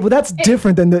 yeah, okay, but that's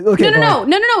different than the. Okay, no.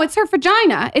 It's her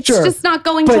vagina. It's just not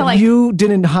going but to like. You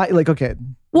didn't hide. Like, okay.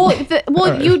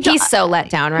 He's so let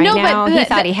down right now. He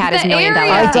thought he had his $1 million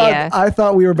idea. I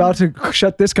thought we were about to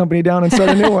shut this company down and start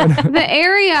a new one.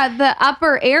 The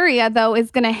upper area though is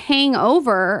going to hang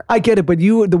over. I get it, but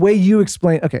the way you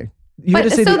explain, okay. You had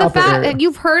to say the upper area.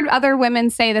 You've heard other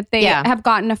women say that they have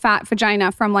gotten a fat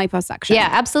vagina from liposuction. Yeah,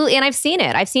 absolutely. And I've seen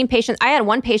it. I've seen patients. I had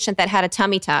one patient that had a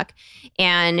tummy tuck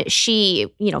and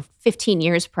she, 15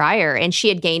 years prior, and she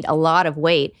had gained a lot of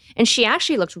weight and she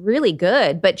actually looked really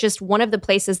good. But just one of the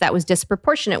places that was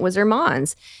disproportionate was her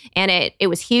mons. And it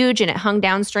was huge and it hung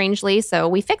down strangely. So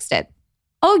we fixed it.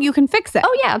 Oh, you can fix it?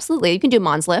 Oh, yeah, absolutely. You can do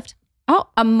mons lift. Oh,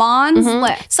 a mons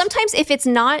lift. Sometimes if it's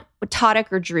not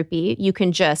tautic or droopy, you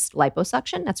can just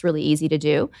liposuction. That's really easy to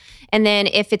do. And then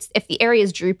if the area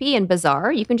is droopy and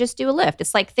bizarre, you can just do a lift.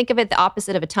 It's like, think of it the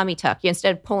opposite of a tummy tuck.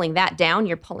 Instead of pulling that down,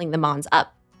 you're pulling the mons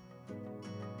up.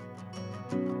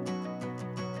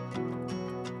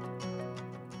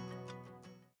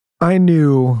 I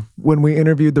knew when we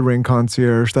interviewed the Ring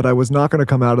Concierge that I was not going to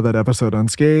come out of that episode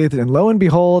unscathed. And lo and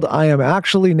behold, I am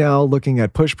actually now looking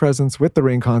at push presents with the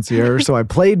Ring Concierge. So I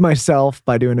played myself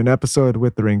by doing an episode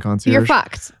with the Ring Concierge. You're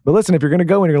fucked. But listen, if you're going to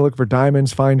go and you're going to look for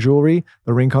diamonds, fine jewelry,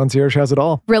 the Ring Concierge has it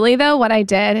all. Really though, what I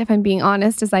did, if I'm being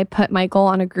honest, is I put Michael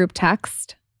on a group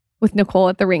text with Nicole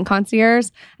at the Ring Concierge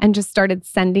and just started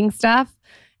sending stuff.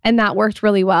 And that worked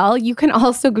really well. You can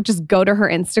also just go to her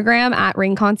Instagram at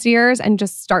Ring Concierge and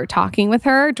just start talking with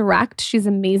her direct. She's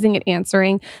amazing at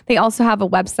answering. They also have a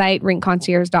website,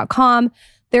 ringconcierge.com.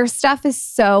 Their stuff is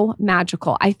so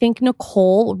magical. I think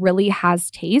Nicole really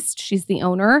has taste. She's the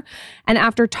owner. And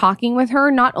after talking with her,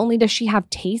 not only does she have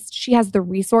taste, she has the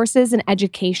resources and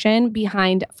education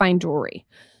behind fine jewelry.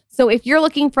 So if you're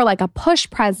looking for like a push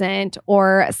present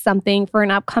or something for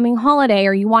an upcoming holiday,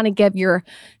 or you want to give your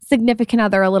significant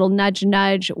other a little nudge,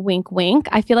 nudge, wink, wink,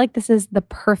 I feel like this is the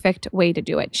perfect way to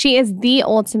do it. She is the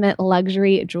ultimate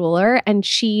luxury jeweler and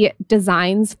she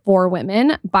designs for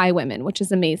women by women, which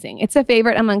is amazing. It's a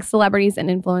favorite among celebrities and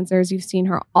influencers. You've seen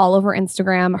her all over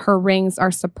Instagram. Her rings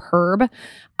are superb.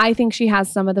 I think she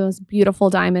has some of the most beautiful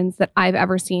diamonds that I've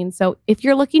ever seen. So if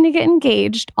you're looking to get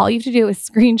engaged, all you have to do is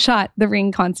screenshot the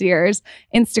Ring Concierge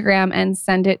Instagram and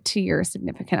send it to your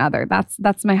significant other.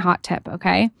 That's my hot tip,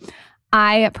 okay?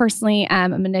 I personally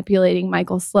am manipulating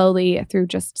Michael slowly through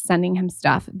just sending him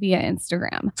stuff via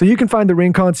Instagram. So you can find the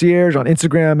Ring Concierge on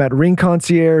Instagram at Ring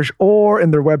Concierge or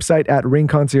in their website at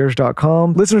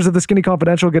ringconcierge.com. Listeners of The Skinny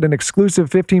Confidential get an exclusive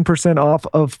 15% off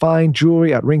of fine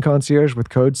jewelry at Ring Concierge with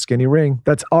code SkinnyRing.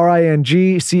 That's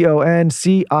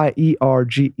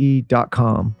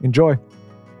RingConcierge.com. Enjoy.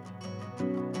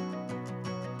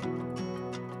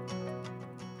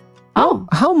 Oh,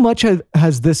 how much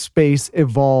has this space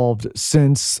evolved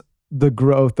since the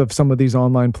growth of some of these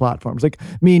online platforms? Like,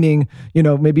 meaning,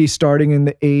 maybe starting in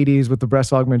the 80s with the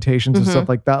breast augmentations and stuff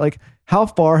like that. Like, how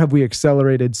far have we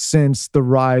accelerated since the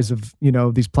rise of,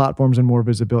 these platforms and more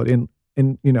visibility? And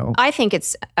I think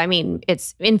it's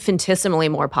infinitesimally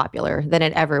more popular than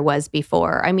it ever was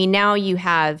before. I mean, now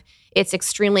it's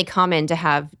extremely common to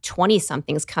have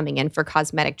 20-somethings coming in for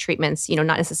cosmetic treatments,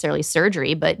 not necessarily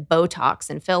surgery, but Botox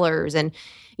and fillers and,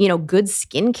 good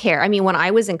skincare. I mean, when I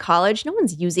was in college, no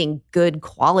one's using good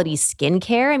quality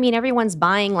skincare. I mean, everyone's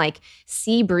buying like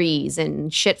Seabreeze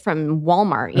and shit from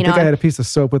Walmart. I think I had a piece of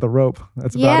soap with a rope.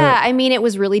 That's about it. Yeah, I mean, it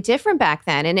was really different back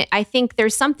then. And I think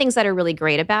there's some things that are really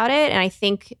great about it. And I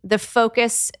think the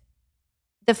focus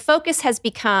has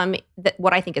become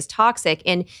what I think is toxic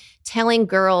in telling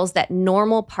girls that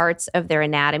normal parts of their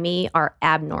anatomy are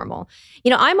abnormal.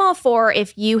 I'm all for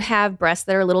if you have breasts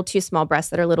that are a little too small,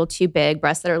 breasts that are a little too big,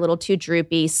 breasts that are a little too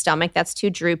droopy, stomach that's too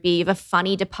droopy, you have a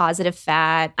funny deposit of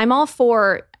fat. I'm all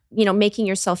for making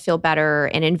yourself feel better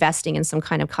and investing in some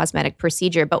kind of cosmetic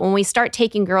procedure. But when we start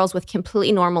taking girls with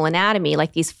completely normal anatomy,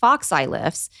 like these fox eye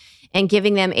lifts, and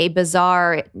giving them a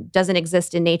bizarre, doesn't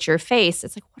exist in nature face.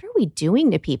 It's like, what are we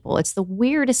doing to people? It's the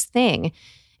weirdest thing.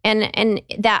 And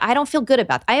that I don't feel good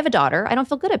about. I have a daughter. I don't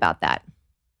feel good about that.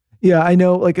 Yeah, I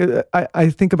know. Like, I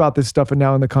think about this stuff, and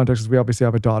now in the context, we obviously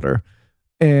have a daughter,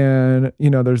 and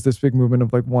there's this big movement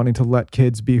of like wanting to let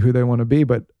kids be who they want to be.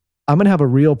 But I'm gonna have a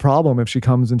real problem if she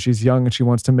comes and she's young and she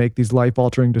wants to make these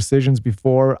life-altering decisions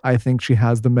before I think she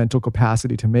has the mental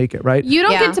capacity to make it. Right? You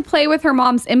don't get to play with her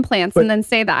mom's implants and then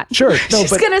say that. Sure,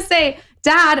 She's gonna say,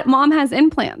 "Dad, mom has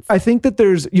implants." I think that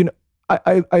there's,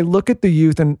 I look at the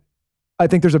youth, and I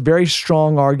think there's a very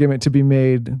strong argument to be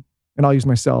made, and I'll use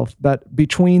myself, that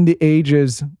between the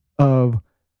ages of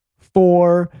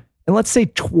 4 and let's say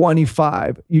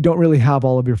 25, you don't really have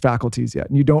all of your faculties yet.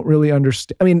 And you don't really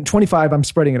understand. I mean, 25, I'm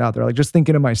spreading it out there. Like, just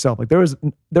thinking of myself, like there was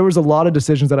a lot of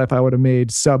decisions that if I would have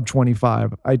made sub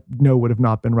 25, I know would have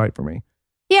not been right for me.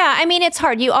 Yeah, I mean, it's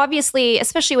hard. You obviously,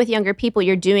 especially with younger people,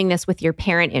 you're doing this with your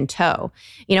parent in tow.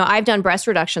 I've done breast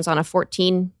reductions on a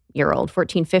 14,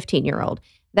 15-year-old.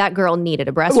 That girl needed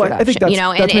a breast reduction. I think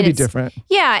that's maybe different.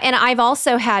 Yeah, and I've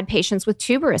also had patients with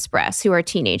tuberous breasts who are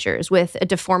teenagers with a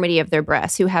deformity of their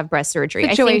breasts who have breast surgery.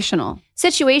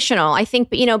 Situational. I think,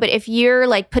 but if you're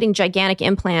like putting gigantic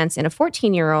implants in a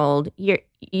 14-year-old,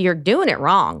 you're doing it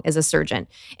wrong as a surgeon.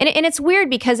 And it's weird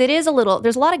because there's a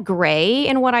lot of gray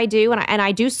in what I do. And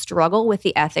I do struggle with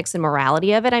the ethics and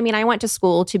morality of it. I mean, I went to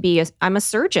school I'm a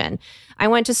surgeon. I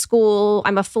went to school,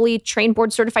 I'm a fully trained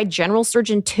board certified general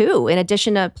surgeon too, in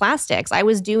addition to plastics. I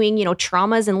was doing,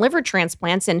 traumas and liver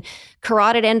transplants and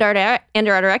carotid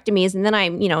endarterectomies. And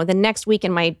then the next week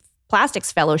in my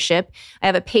plastics fellowship, I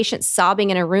have a patient sobbing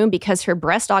in a room because her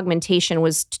breast augmentation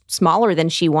was smaller than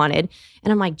she wanted.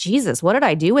 And I'm like, Jesus, what did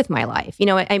I do with my life?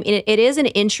 I mean, it is an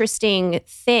interesting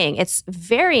thing. It's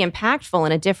very impactful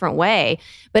in a different way,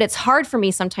 but it's hard for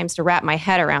me sometimes to wrap my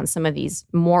head around some of these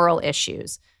moral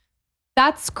issues.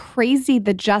 That's crazy,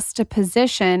 the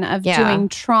juxtaposition of doing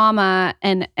trauma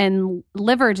and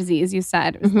liver disease, you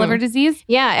said. Mm-hmm. Liver disease?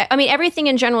 Yeah. I mean, everything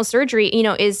in general surgery,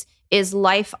 is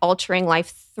life-altering,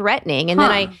 life-threatening. And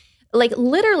then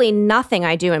literally nothing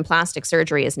I do in plastic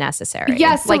surgery is necessary.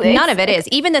 Yes. None of it is.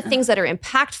 Even the things that are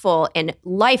impactful and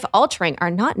life-altering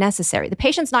are not necessary. The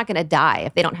patient's not going to die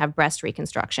if they don't have breast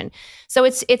reconstruction. So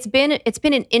it's been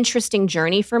an interesting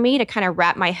journey for me to kind of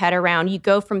wrap my head around. You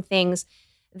go from things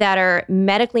that are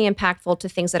medically impactful to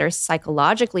things that are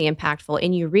psychologically impactful,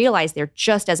 and you realize they're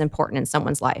just as important in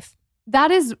someone's life.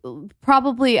 That is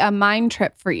probably a mind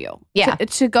trip for you. Yeah.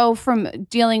 To go from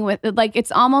dealing with, like,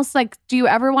 it's almost like, do you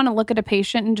ever want to look at a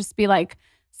patient and just be like,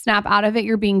 snap out of it,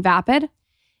 you're being vapid?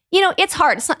 It's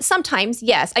hard. Sometimes,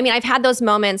 yes. I mean, I've had those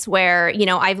moments where,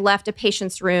 I've left a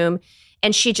patient's room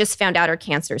and she just found out her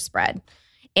cancer spread.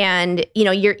 And,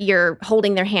 you're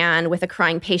holding their hand with a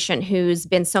crying patient who's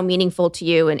been so meaningful to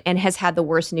you and has had the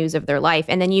worst news of their life.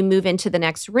 And then you move into the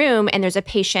next room and there's a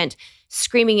patient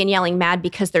screaming and yelling mad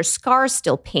because their scar's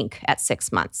still pink at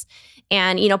 6 months.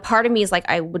 And, part of me is like,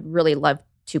 I would really love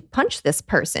to punch this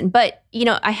person. But,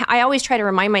 I always try to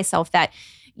remind myself that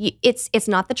it's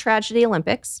not the tragedy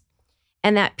Olympics.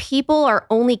 And that people are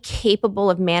only capable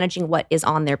of managing what is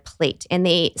on their plate.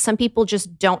 And some people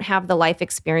just don't have the life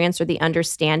experience or the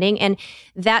understanding. And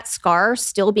that scar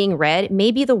still being red may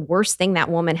be the worst thing that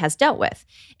woman has dealt with.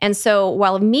 And so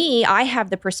while I have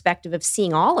the perspective of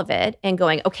seeing all of it and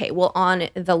going, okay, well, on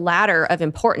the ladder of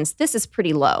importance, this is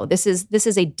pretty low. This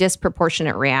is a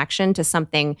disproportionate reaction to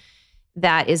something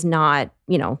that is not,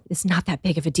 it's not that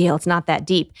big of a deal. It's not that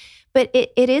deep. But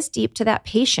it is deep to that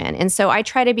patient. And so I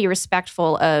try to be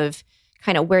respectful of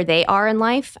kind of where they are in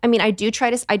life. I mean, I do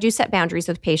set boundaries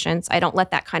with patients. I don't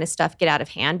let that kind of stuff get out of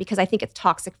hand because I think it's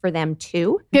toxic for them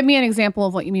too. Give me an example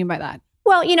of what you mean by that.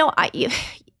 Well,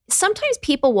 sometimes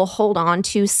people will hold on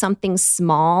to something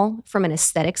small from an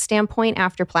aesthetic standpoint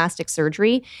after plastic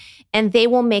surgery, and they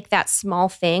will make that small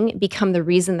thing become the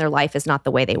reason their life is not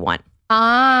the way they want.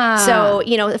 So,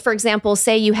 for example,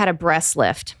 say you had a breast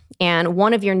lift and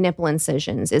one of your nipple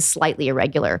incisions is slightly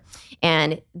irregular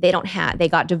and they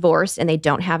got divorced and they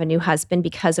don't have a new husband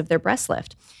because of their breast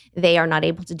lift. They are not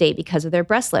able to date because of their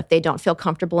breast lift. They don't feel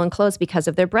comfortable in clothes because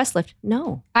of their breast lift.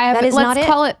 No, that is not it.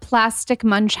 Let's call it plastic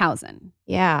Munchausen.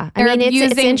 Yeah.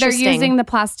 It's interesting. They're using the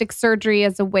plastic surgery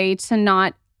as a way to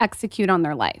not execute on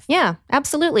their life. Yeah,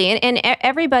 absolutely. And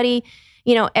everybody...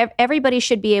 everybody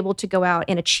should be able to go out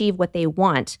and achieve what they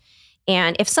want.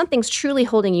 And if something's truly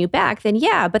holding you back, then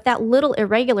yeah, but that little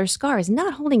irregular scar is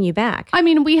not holding you back. I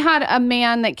mean, we had a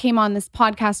man that came on this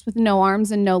podcast with no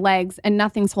arms and no legs, and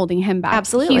nothing's holding him back.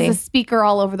 Absolutely. He's a speaker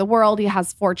all over the world. He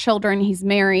has 4 children. He's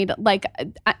married. Like,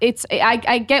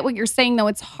 I get what you're saying, though.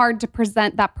 It's hard to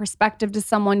present that perspective to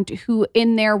someone who,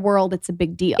 in their world, it's a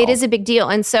big deal. It is a big deal.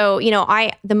 And so,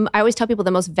 I always tell people the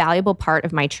most valuable part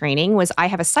of my training was I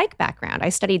have a psych background. I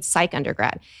studied psych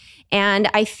undergrad. And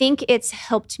I think it's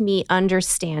helped me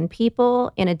understand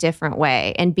people in a different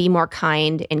way and be more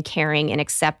kind and caring and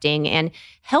accepting and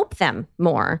help them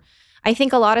more. I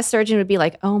think a lot of surgeons would be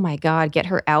like, oh my God, get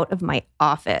her out of my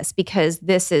office because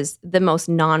this is the most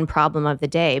non-problem of the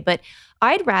day. But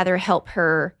I'd rather help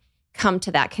her come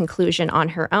to that conclusion on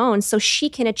her own so she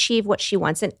can achieve what she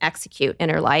wants and execute in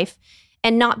her life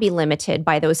and not be limited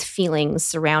by those feelings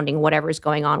surrounding whatever's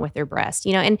going on with their breast.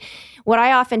 And what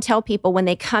I often tell people when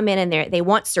they come in and they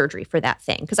want surgery for that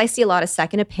thing, because I see a lot of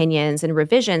second opinions and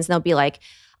revisions, and they'll be like,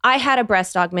 I had a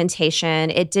breast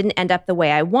augmentation. It didn't end up the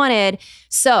way I wanted.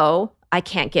 So I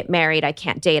can't get married. I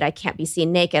can't date. I can't be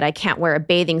seen naked. I can't wear a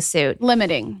bathing suit.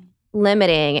 Limiting.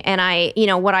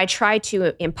 And what I try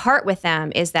to impart with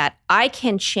them is that I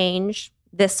can change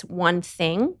this one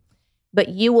thing, but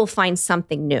you will find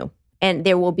something new. And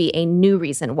there will be a new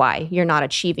reason why you're not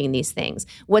achieving these things.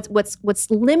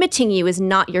 What's limiting you is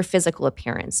not your physical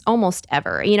appearance, almost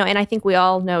ever. And I think we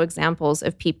all know examples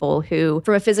of people who,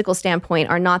 from a physical standpoint,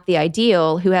 are not the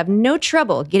ideal, who have no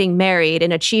trouble getting married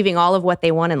and achieving all of what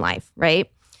they want in life,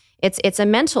 right? It's a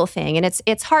mental thing, and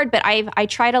it's hard, but I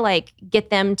try to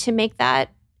get them to make that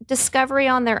discovery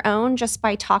on their own just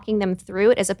by talking them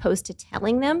through it as opposed to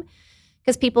telling them.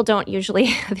 Because people don't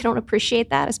appreciate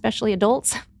that, especially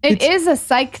adults. It is a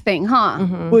psych thing, huh?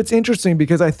 Mm-hmm. Well, it's interesting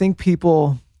because I think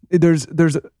people, if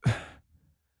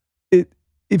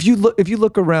you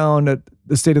look around at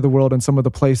the state of the world and some of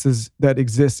the places that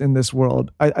exist in this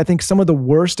world, I think some of the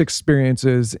worst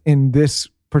experiences in this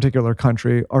particular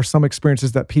country are some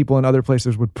experiences that people in other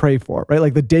places would pray for, right?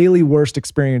 Like the daily worst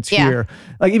experience here.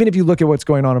 Like even if you look at what's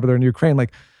going on over there in Ukraine,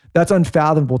 like that's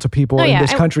unfathomable to people in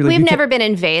this country. We've never been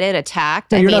invaded,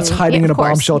 attacked. You're not hiding in a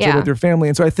bomb shelter with your family.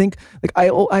 And so I think, I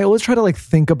always try to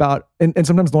think about, and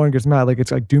sometimes Lauren gets mad,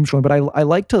 it's like doom scrolling, but I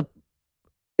like to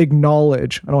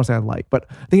acknowledge, I don't want to say I like, but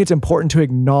I think it's important to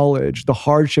acknowledge the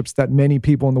hardships that many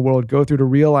people in the world go through to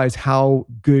realize how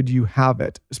good you have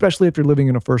it, especially if you're living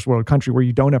in a first world country where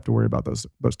you don't have to worry about those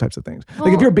types of things.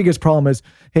 Like if your biggest problem is,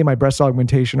 hey, my breast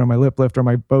augmentation or my lip lift or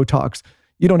my Botox,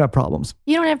 you don't have problems.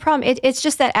 You don't have a problem. It's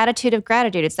just that attitude of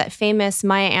gratitude. It's that famous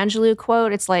Maya Angelou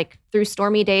quote. It's like, through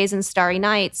stormy days and starry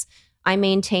nights, I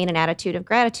maintain an attitude of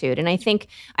gratitude. And I think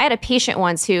I had a patient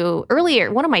once who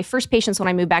one of my first patients when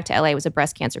I moved back to LA was a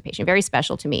breast cancer patient, very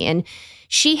special to me. And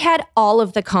she had all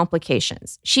of the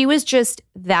complications. She was just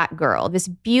that girl, this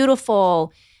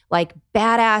beautiful,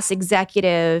 badass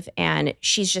executive. And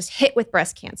she's just hit with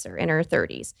breast cancer in her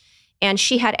 30s. And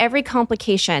she had every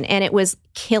complication, and it was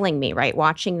killing me, right?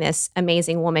 Watching this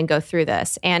amazing woman go through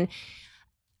this. And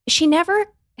she never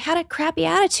had a crappy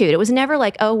attitude. It was never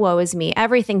like, oh, woe is me.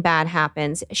 Everything bad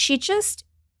happens. She just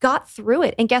got through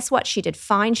it. And guess what? She did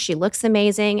fine. She looks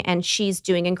amazing, and she's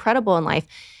doing incredible in life.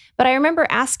 But I remember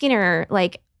asking her,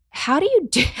 how do you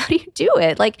do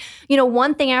it?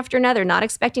 One thing after another, not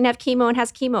expecting to have chemo and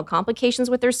has chemo, complications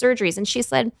with her surgeries. And she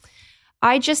said,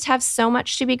 I just have so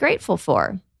much to be grateful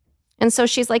for. And so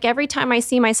she's like, every time I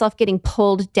see myself getting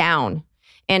pulled down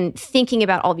and thinking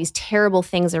about all these terrible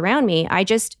things around me, I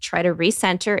just try to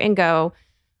recenter and go,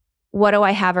 what do I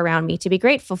have around me to be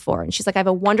grateful for? And she's like, I have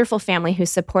a wonderful family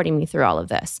who's supporting me through all of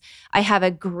this. I have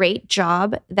a great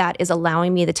job that is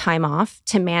allowing me the time off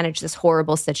to manage this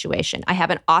horrible situation. I have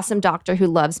an awesome doctor who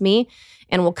loves me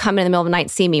and will come in the middle of the night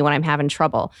and see me when I'm having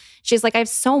trouble. She's like, I have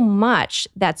so much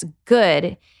that's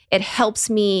good. It helps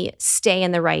me stay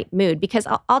in the right mood because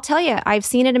I'll tell you, I've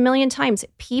seen it a million times.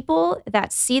 People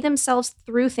that see themselves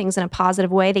through things in a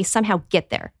positive way, they somehow get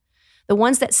there. The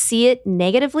ones that see it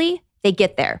negatively, they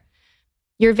get there.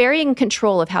 You're very in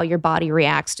control of how your body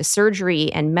reacts to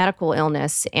surgery and medical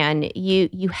illness, and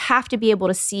you have to be able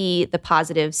to see the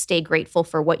positive, stay grateful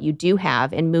for what you do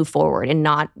have, and move forward and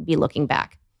not be looking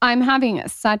back. I'm having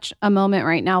such a moment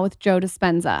right now with Joe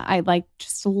Dispenza. I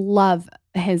just love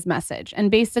his message. And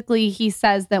basically he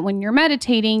says that when you're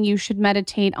meditating, you should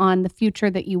meditate on the future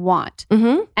that you want.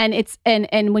 Mm-hmm.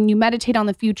 And when you meditate on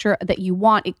the future that you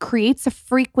want, it creates a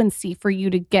frequency for you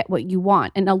to get what you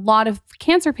want. And a lot of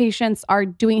cancer patients are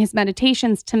doing his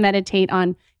meditations to meditate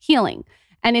on healing.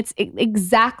 And it's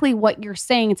exactly what you're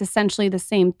saying. It's essentially the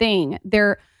same thing.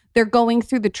 they're going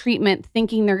through the treatment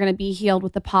thinking they're going to be healed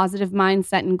with a positive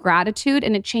mindset and gratitude,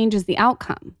 and it changes the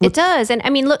outcome. It does. And I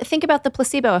mean, look, think about the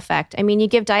placebo effect. I mean, you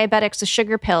give diabetics a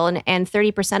sugar pill and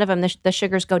 30% of them, the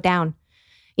sugars go down.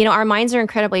 You know, our minds are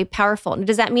incredibly powerful.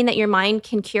 Does that mean that your mind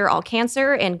can cure all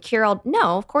cancer and cure all?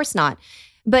 No, of course not.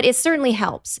 But it certainly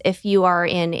helps if you are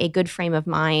in a good frame of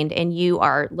mind and you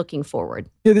are looking forward.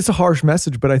 Yeah, this is a harsh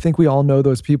message, but I think we all know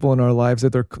those people in our lives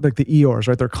that they're like the Eeyores,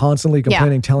 right? They're constantly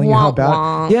complaining, telling you how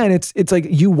bad. Yeah, and it's like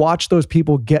you watch those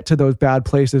people get to those bad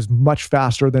places much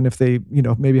faster than if they, you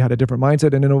know, maybe had a different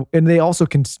mindset, and they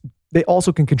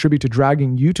also can contribute to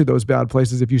dragging you to those bad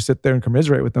places if you sit there and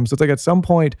commiserate with them. So it's like at some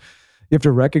point you have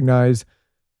to recognize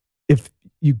if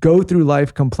you go through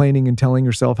life complaining and telling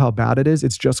yourself how bad it is,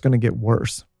 it's just going to get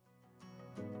worse.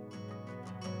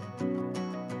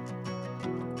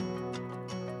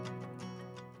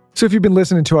 So if you've been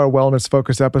listening to our wellness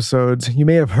focus episodes, you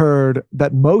may have heard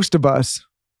that most of us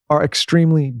are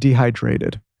extremely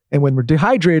dehydrated. And when we're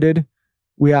dehydrated,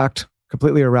 we act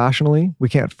completely irrationally. We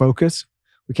can't focus.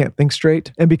 We can't think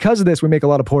straight. And because of this, we make a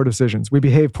lot of poor decisions. We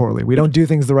behave poorly. We don't do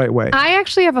things the right way. I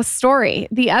actually have a story.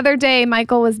 The other day,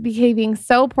 Michael was behaving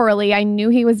so poorly. I knew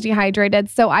he was dehydrated.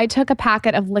 So I took a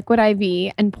packet of liquid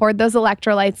IV and poured those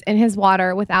electrolytes in his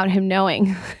water without him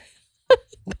knowing.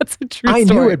 That's a true story. I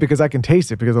knew it because I can taste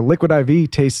it because a liquid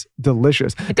IV tastes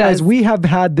delicious. Guys, we have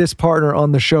had this partner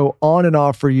on the show on and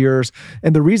off for years.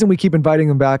 And the reason we keep inviting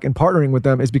them back and partnering with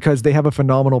them is because they have a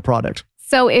phenomenal product.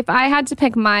 So if I had to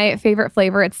pick my favorite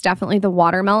flavor, it's definitely the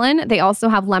watermelon. They also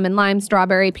have lemon, lime,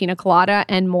 strawberry, pina colada,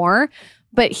 and more.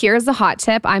 But here's a hot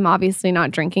tip. I'm obviously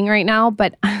not drinking right now,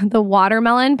 but the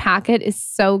watermelon packet is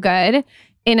so good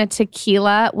in a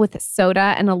tequila with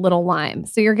soda and a little lime.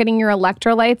 So you're getting your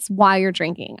electrolytes while you're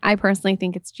drinking. I personally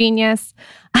think it's genius.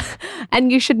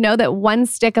 And you should know that 1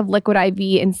 stick of liquid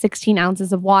IV in 16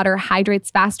 ounces of water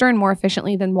hydrates faster and more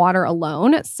efficiently than water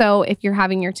alone. So if you're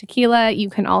having your tequila,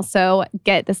 you can also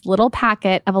get this little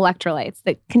packet of electrolytes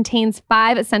that contains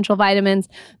 5 essential vitamins,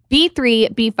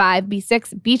 B3, B5,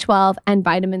 B6, B12, and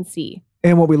vitamin C.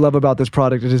 And what we love about this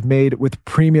product, it is made with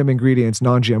premium ingredients,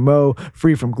 non-GMO,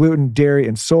 free from gluten, dairy,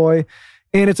 and soy.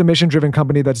 And it's a mission-driven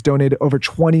company that's donated over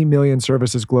 20 million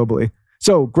services globally.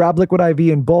 So grab Liquid IV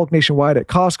in bulk nationwide at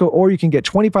Costco, or you can get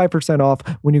 25% off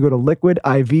when you go to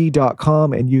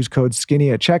liquidiv.com and use code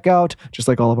SKINNY at checkout, just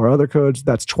like all of our other codes.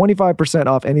 That's 25%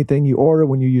 off anything you order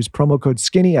when you use promo code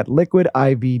SKINNY at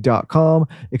liquidiv.com.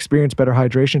 Experience better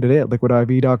hydration today at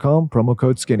liquidiv.com, promo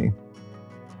code SKINNY.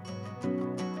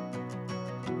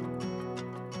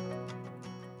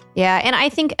 Yeah. And I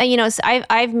think,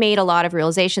 I've made a lot of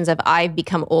realizations of I've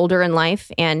become older in life.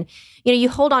 And, you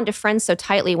hold on to friends so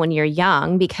tightly when you're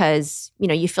young because,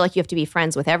 you feel like you have to be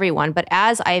friends with everyone. But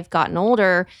as I've gotten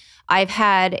older, I've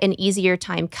had an easier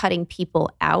time cutting people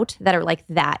out that are like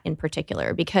that in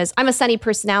particular, because I'm a sunny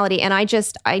personality and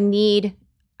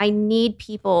I need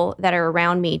people that are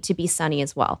around me to be sunny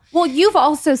as well. Well, you've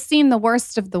also seen the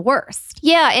worst of the worst.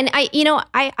 Yeah. And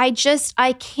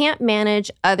I can't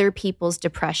manage other people's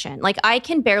depression. Like I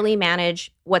can barely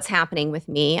manage what's happening with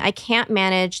me. I can't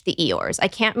manage the Eeyores. I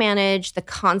can't manage the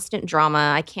constant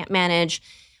drama.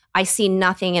 I see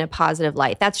nothing in a positive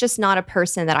light. That's just not a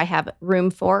person that I have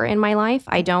room for in my life.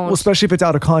 I don't. Well, especially if it's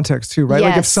out of context too, right?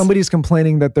 Yes. Like if somebody's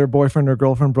complaining that their boyfriend or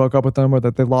girlfriend broke up with them or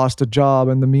that they lost a job,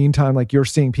 in the meantime, like you're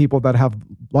seeing people that have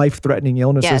life-threatening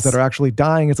illnesses that are actually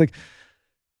dying. It's like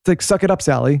suck it up,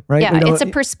 Sally, right? Yeah, it's a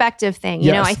perspective thing.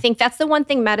 Yes. I think that's the one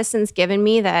thing medicine's given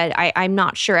me that I'm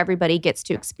not sure everybody gets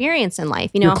to experience in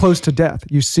life. You're close to death.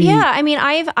 You see. Yeah, I mean,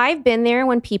 I've been there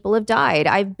when people have died.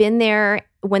 I've been there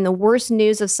when the worst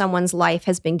news of someone's life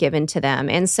has been given to them.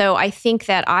 And so I think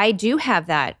that I do have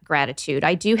that gratitude.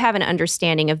 I do have an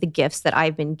understanding of the gifts that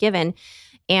I've been given.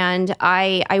 And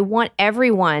I want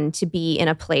everyone to be in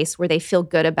a place where they feel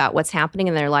good about what's happening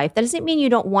in their life. That doesn't mean you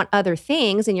don't want other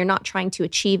things and you're not trying to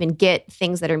achieve and get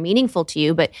things that are meaningful to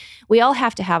you. But we all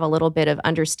have to have a little bit of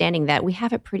understanding that we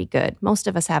have it pretty good. Most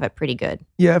of us have it pretty good.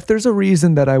 Yeah, if there's a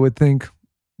reason that I would think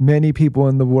many people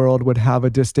in the world would have a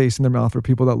distaste in their mouth for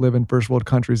people that live in first world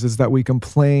countries is that we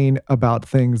complain about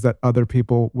things that other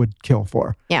people would kill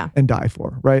for and die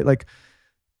for, right? Like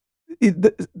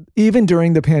even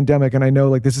during the pandemic, and I know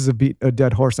like this is a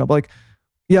dead horse now, but like,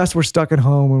 yes, we're stuck at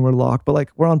home and we're locked, but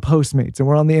like we're on Postmates and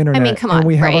we're on the internet. I mean, come on, and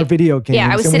we have our video games.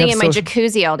 Yeah, I was sitting in my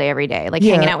jacuzzi all day, every day, like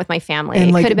hanging out with my family.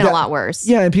 It could have been a lot worse.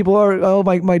 Yeah, and people are,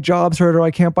 my job's hurt, or I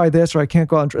can't buy this, or I can't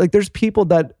go out. Like there's people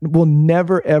that will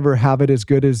never, ever have it as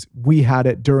good as we had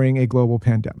it during a global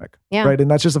pandemic. Yeah. Right?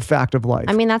 And that's just a fact of life.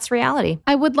 I mean, that's reality.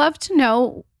 I would love to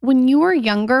know When you were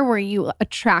younger, were you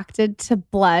attracted to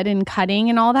blood and cutting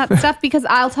and all that stuff? Because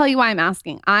I'll tell you why I'm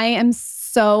asking. I am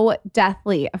so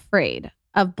deathly afraid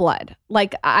of blood.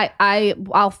 Like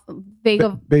I'll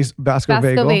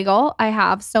vascular I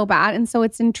have so bad. And so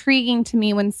it's intriguing to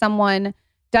me when someone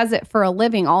does it for a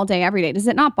living all day, every day. Does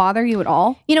it not bother you at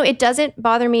all? You know, it doesn't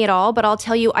bother me at all, but I'll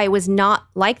tell you, I was not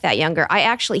like that younger. I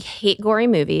actually hate gory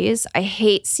movies. I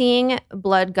hate seeing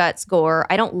blood, guts, gore.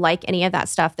 I don't like any of that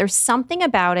stuff. There's something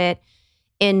about it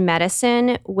in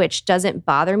medicine which doesn't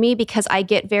bother me because I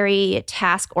get very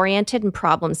task-oriented and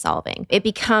problem-solving. It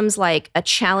becomes like a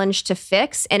challenge to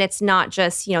fix, and it's not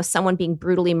just, you know, someone being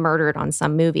brutally murdered on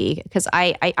some movie, because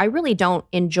I really don't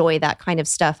enjoy that kind of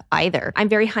stuff either. I'm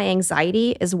very high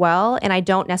anxiety as well, and I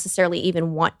don't necessarily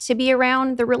even want to be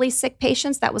around the really sick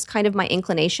patients. That was kind of my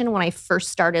inclination when I first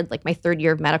started, like my third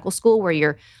year of medical school, where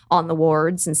you're on the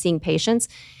wards and seeing patients.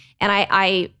 And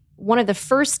I one of the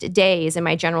first days in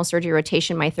my general surgery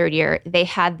rotation, my third year, they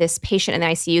had this patient in the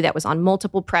ICU that was on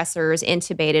multiple pressors,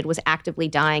 intubated, was actively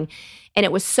dying. And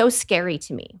it was so scary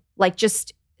to me. Like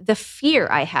just the fear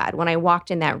I had when I walked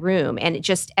in that room and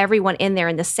just everyone in there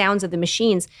and the sounds of the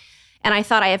machines. And I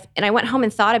thought I went home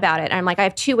and thought about it. And I'm like, I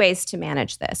have two ways to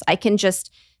manage this. I can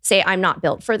just say I'm not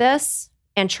built for this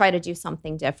and try to do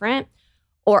something different.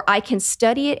 Or I can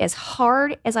study it as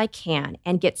hard as I can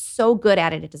and get so good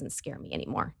at it, it doesn't scare me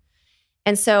anymore.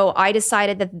 And so I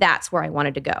decided that that's where I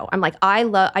wanted to go. I'm like,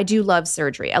 I do love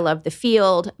surgery. I love the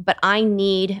field, but I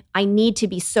need to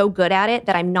be so good at it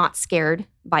that I'm not scared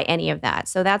by any of that.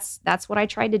 So that's what I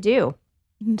tried to do.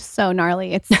 So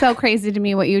gnarly. It's so crazy to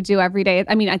me what you do every day.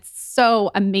 I mean, it's so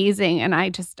amazing, and I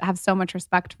just have so much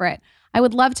respect for it. I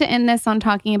would love to end this on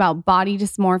talking about body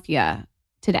dysmorphia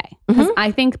today, because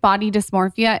I think body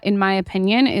dysmorphia, in my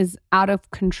opinion, is out of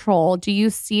control. Do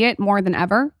you see it more than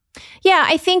ever? Yeah,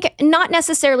 I think not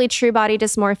necessarily true body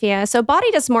dysmorphia. So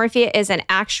body dysmorphia is an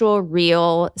actual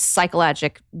real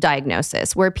psychologic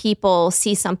diagnosis where people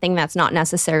see something that's not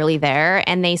necessarily there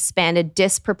and they spend a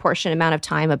disproportionate amount of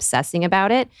time obsessing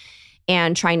about it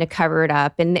and trying to cover it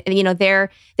up. And, you know, they're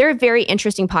a very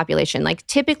interesting population. Like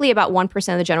typically about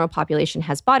 1% of the general population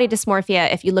has body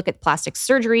dysmorphia. If you look at plastic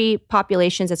surgery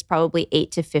populations, it's probably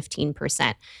 8 to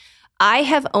 15%. I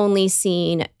have only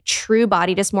seen true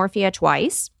body dysmorphia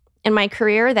twice in my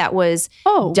career that was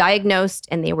diagnosed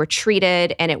and they were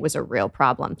treated and it was a real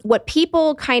problem. What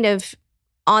people kind of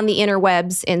on the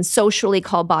interwebs and socially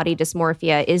call body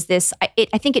dysmorphia is this,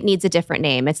 I think it needs a different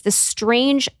name. It's this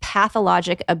strange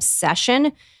pathologic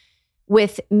obsession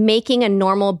with making a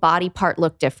normal body part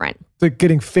look different. Like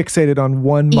getting fixated on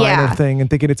one minor thing and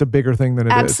thinking it's a bigger thing than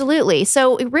it is. Absolutely.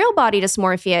 So real body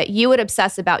dysmorphia, you would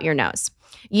obsess about your nose.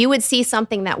 You would see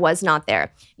something that was not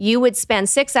there. You would spend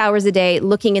 6 hours a day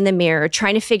looking in the mirror,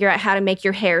 trying to figure out how to make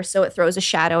your hair so it throws a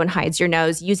shadow and hides your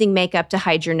nose, using makeup to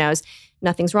hide your nose.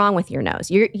 Nothing's wrong with your nose.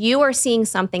 You are seeing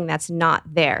something that's not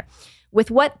there.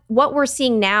 With what we're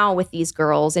seeing now with these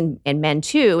girls and men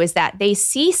too, is that they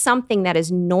see something that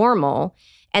is normal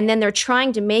and then they're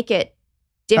trying to make it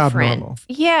different. Abnormal.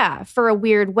 Yeah, for a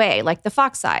weird way, like the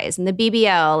fox eyes and the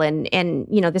BBL and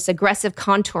you know, this aggressive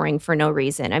contouring for no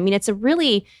reason. I mean, it's a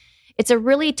really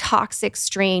toxic,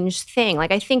 strange thing.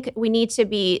 Like I think we need to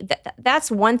be,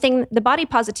 that's one thing. The body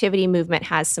positivity movement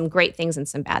has some great things and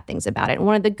some bad things about it. And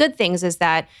one of the good things is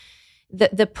that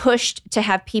the push to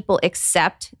have people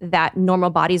accept that normal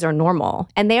bodies are normal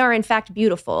and they are in fact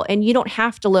beautiful. And you don't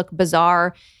have to look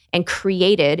bizarre and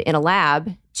created in a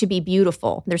lab to be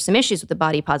beautiful. There's some issues with the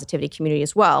body positivity community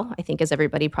as well, I think, as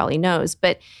everybody probably knows.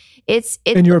 But it's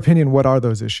in your opinion, what are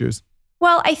those issues?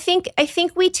 Well, I think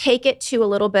we take it to a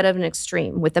little bit of an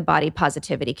extreme with the body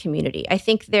positivity community. I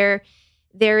think there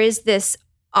is this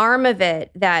arm of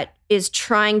it that is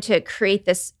trying to create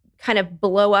this kind of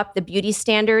blow up the beauty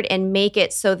standard and make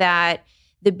it so that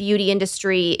the beauty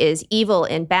industry is evil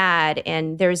and bad,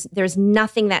 and there's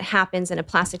nothing that happens in a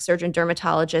plastic surgeon,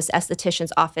 dermatologist,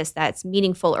 esthetician's office that's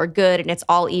meaningful or good, and it's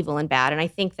all evil and bad. And I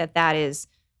think that is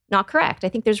not correct. I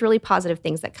think there's really positive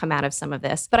things that come out of some of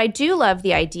this. But I do love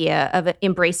the idea of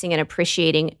embracing and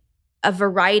appreciating a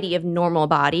variety of normal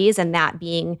bodies, and that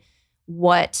being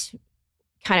what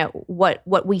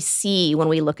we see when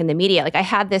we look in the media. Like I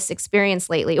had this experience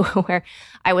lately where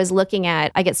I was looking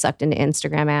at, I get sucked into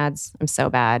Instagram ads. I'm so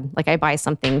bad. Like I buy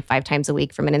something 5 times a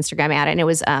week from an Instagram ad, and it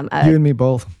was you and me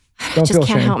both. Don't just feel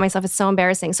can't shame. help myself. It's so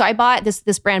embarrassing. So I bought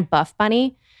this brand Buff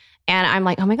Bunny, and I'm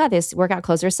like, oh my God, these workout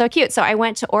clothes are so cute. So I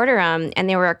went to order them, and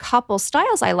there were a couple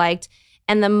styles I liked,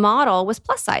 and the model was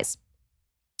plus size.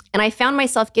 And I found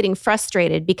myself getting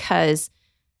frustrated because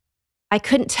I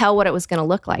couldn't tell what it was going to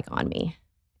look like on me.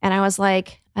 And I was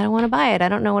like, I don't want to buy it. I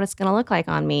don't know what it's going to look like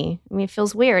on me. I mean, it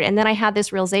feels weird. And then I had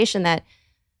this realization that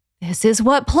this is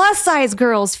what plus size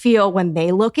girls feel when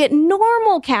they look at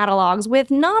normal catalogs with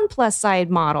non-plus size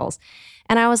models.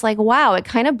 And I was like, wow, it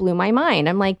kind of blew my mind.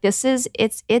 I'm like, it's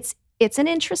an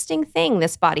interesting thing,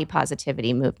 this body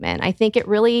positivity movement. I think it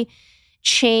really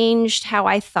changed how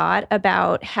I thought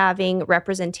about having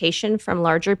representation from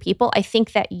larger people. I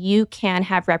think that you can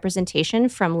have representation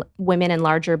from women in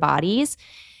larger bodies.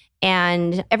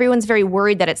 And everyone's very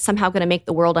worried that it's somehow going to make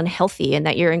the world unhealthy and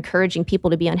that you're encouraging people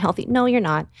to be unhealthy. No, you're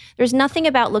not. There's nothing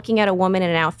about looking at a woman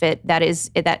in an outfit that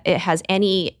it has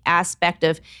any aspect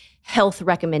of health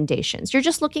recommendations. You're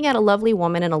just looking at a lovely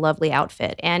woman in a lovely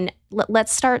outfit. And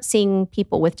let's start seeing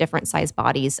people with different size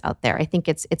bodies out there. I think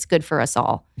it's good for us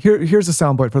all. Here's a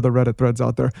soundbite for the Reddit threads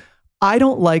out there. I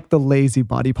don't like the lazy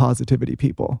body positivity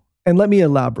people. And let me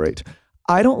elaborate.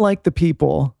 I don't like the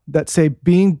people that say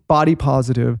being body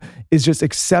positive is just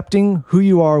accepting who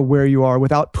you are, where you are,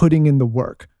 without putting in the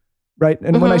work, right?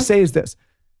 And what I say is this: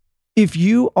 if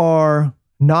you are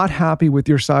not happy with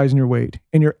your size and your weight,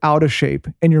 and you're out of shape,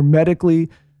 and you're medically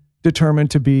determined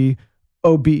to be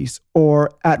obese or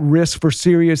at risk for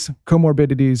serious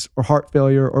comorbidities or heart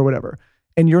failure or whatever,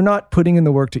 and you're not putting in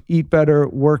the work to eat better,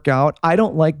 work out, I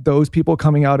don't like those people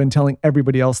coming out and telling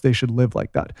everybody else they should live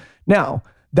like that. Now,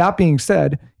 that being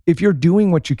said, if you're doing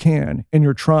what you can and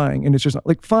you're trying and it's just not,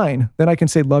 like, fine, then I can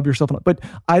say love yourself. But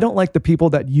I don't like the people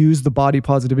that use the body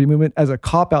positivity movement as a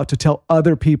cop-out to tell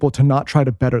other people to not try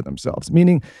to better themselves.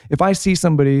 Meaning, if I see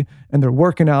somebody and they're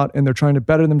working out and they're trying to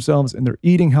better themselves and they're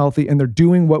eating healthy and they're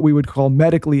doing what we would call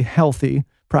medically healthy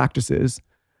practices,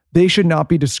 they should not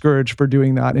be discouraged for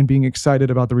doing that and being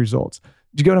excited about the results.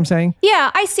 Do you get what I'm saying?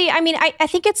 Yeah, I see. I mean, I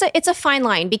think it's a fine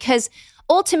line, because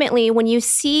ultimately when you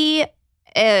see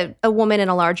a woman in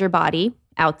a larger body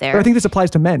out there. But I think this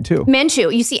applies to men too. Men too.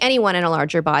 You see anyone in a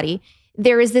larger body,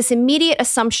 there is this immediate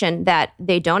assumption that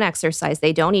they don't exercise,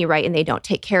 they don't eat right, and they don't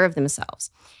take care of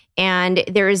themselves. And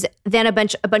there's then a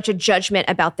bunch of judgment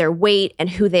about their weight and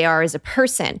who they are as a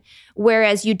person.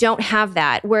 Whereas you don't have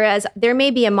that. Whereas there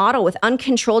may be a model with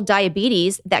uncontrolled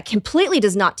diabetes that completely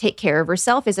does not take care of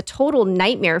herself, is a total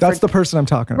nightmare. That's the person I'm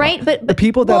talking about. Right? But the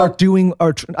people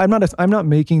that I'm not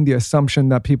making the assumption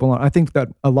that people are. I think that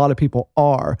a lot of people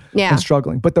are and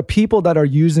struggling. But the people that are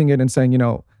using it and saying,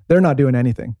 they're not doing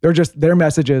anything. Their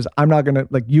message is, I'm not going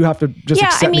to, you have to just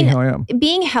accept me how I am.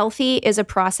 Being healthy is a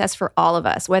process for all of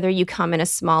us, whether you come in a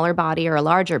smaller body or a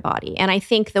larger body. And I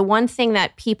think the one thing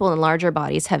that people in larger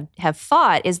bodies have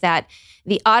fought is that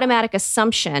the automatic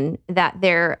assumption that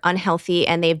they're unhealthy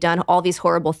and they've done all these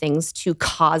horrible things to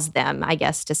cause them, I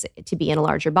guess, to be in a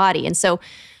larger body. And so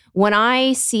when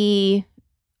I see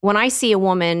a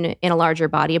woman in a larger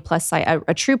body,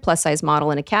 a true plus size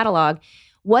model in a catalog,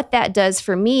 what that does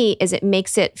for me is it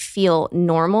makes it feel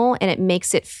normal, and it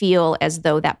makes it feel as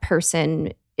though that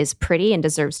person is pretty and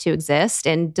deserves to exist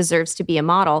and deserves to be a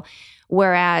model.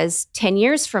 Whereas 10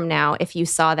 years from now, if you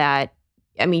saw that,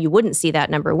 I mean, you wouldn't see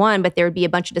that, number one, but there would be a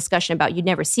bunch of discussion about you'd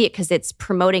never see it because it's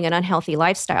promoting an unhealthy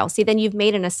lifestyle. See, then you've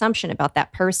made an assumption about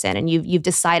that person and you've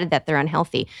decided that they're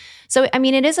unhealthy. So, I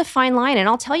mean, it is a fine line. And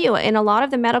I'll tell you, in a lot of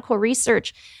the medical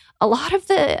research, a lot of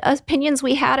the opinions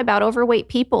we had about overweight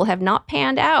people have not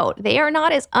panned out. They are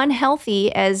not as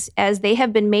unhealthy as they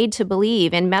have been made to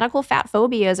believe. And medical fat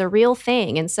phobia is a real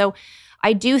thing. And so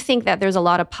I do think that there's a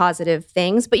lot of positive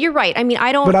things. But you're right. I mean,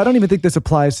 But I don't even think this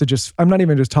applies to I'm not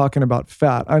even just talking about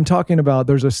fat. I'm talking about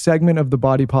there's a segment of the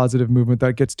body positive movement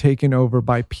that gets taken over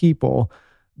by people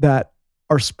that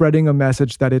are spreading a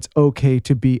message that it's okay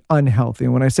to be unhealthy.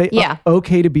 And when I say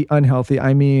okay to be unhealthy,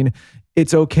 I mean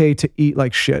it's okay to eat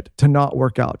like shit, to not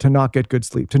work out, to not get good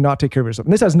sleep, to not take care of yourself.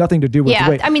 And this has nothing to do with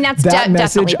weight. I mean, that's that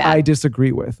message bad. I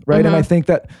disagree with, right? And I think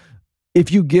that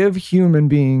if you give human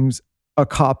beings a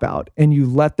cop-out and you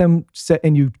let them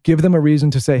and you give them a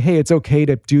reason to say, hey, it's okay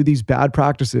to do these bad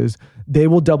practices, they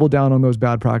will double down on those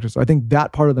bad practices. I think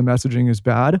that part of the messaging is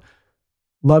bad.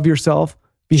 Love yourself,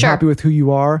 be happy with who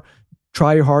you are,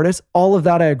 try your hardest. All of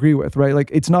that I agree with, right? Like,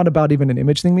 it's not about even an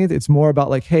image thing. It's more about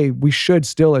like, hey, we should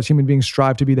still as human beings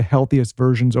strive to be the healthiest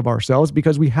versions of ourselves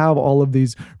because we have all of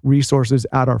these resources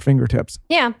at our fingertips.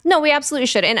 Yeah, no, we absolutely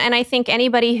should. And I think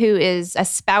anybody who is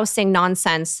espousing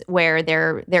nonsense where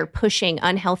they're pushing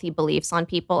unhealthy beliefs on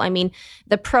people, I mean,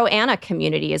 the pro-Anna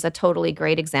community is a totally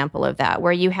great example of that,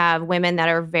 where you have women that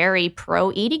are very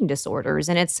pro-eating disorders,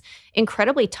 and it's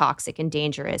incredibly toxic and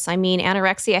dangerous. I mean,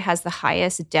 anorexia has the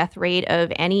highest death rate rate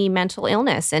of any mental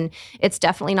illness. And it's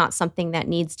definitely not something that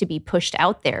needs to be pushed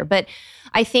out there. But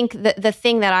I think that the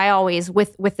thing that I always,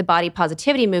 with the body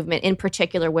positivity movement, in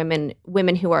particular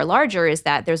women who are larger, is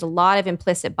that there's a lot of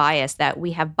implicit bias, that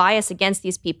we have bias against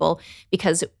these people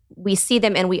because we see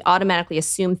them and we automatically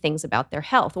assume things about their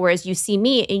health. Whereas you see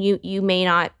me and you may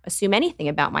not assume anything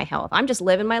about my health. I'm just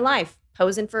living my life,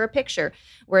 posing for a picture.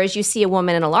 Whereas you see a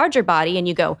woman in a larger body and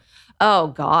you go, oh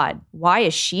God, why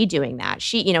is she doing that?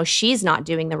 She's not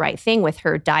doing the right thing with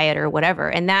her diet or whatever.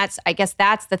 And I guess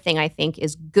that's the thing I think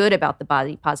is good about the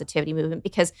body positivity movement,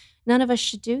 because none of us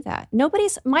should do that.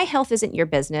 My health isn't your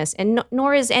business, and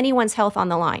nor is anyone's health on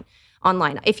the line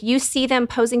online. If you see them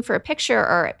posing for a picture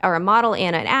or a model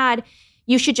in an ad,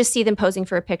 you should just see them posing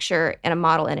for a picture and a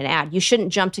model in an ad. You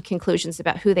shouldn't jump to conclusions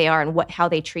about who they are and how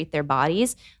they treat their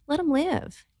bodies. Let them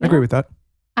live. I agree with that.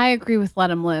 I agree with let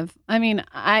them live. I mean,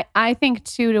 I think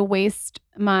too, to waste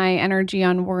my energy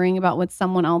on worrying about what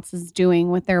someone else is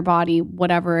doing with their body,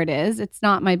 whatever it is, it's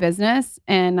not my business.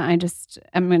 And I'm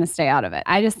going to stay out of it.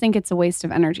 I just think it's a waste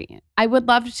of energy. I would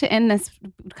love to end this,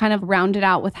 kind of round it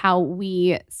out with how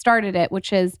we started it,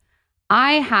 which is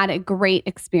I had a great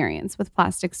experience with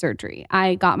plastic surgery.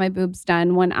 I got my boobs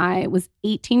done when I was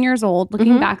 18 years old.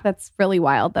 Looking back, that's really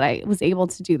wild that I was able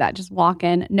to do that. Just walk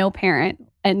in, no parent,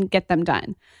 and get them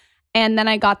done. And then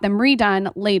I got them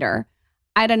redone later.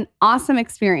 I had an awesome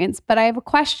experience, but I have a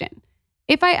question.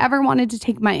 If I ever wanted to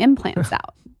take my implants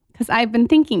out, because I've been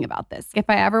thinking about this, if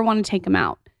I ever want to take them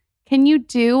out, can you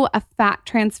do a fat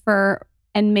transfer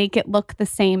and make it look the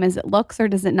same as it looks, or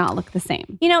does it not look the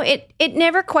same? It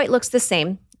never quite looks the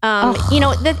same.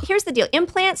 Here's the deal.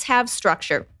 Implants have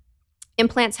structure.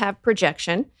 Implants have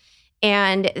projection.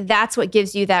 And that's what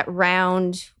gives you that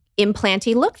round,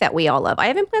 implanty look that we all love. I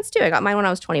have implants too. I got mine when I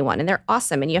was 21, and they're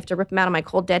awesome. And you have to rip them out of my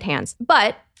cold, dead hands.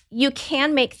 But you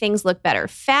can make things look better.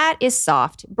 Fat is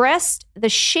soft. The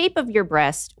shape of your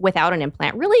breast without an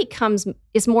implant really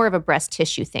is more of a breast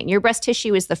tissue thing. Your breast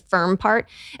tissue is the firm part.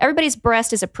 Everybody's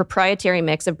breast is a proprietary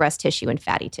mix of breast tissue and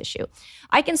fatty tissue.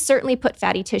 I can certainly put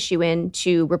fatty tissue in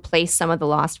to replace some of the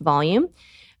lost volume,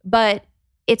 but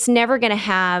it's never going to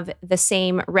have the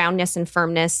same roundness and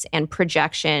firmness and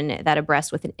projection that a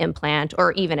breast with an implant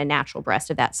or even a natural breast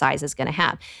of that size is going to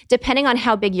have. Depending on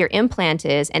how big your implant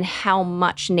is and how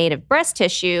much native breast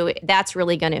tissue, that's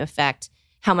really going to affect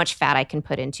how much fat I can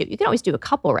put into. You can always do a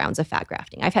couple rounds of fat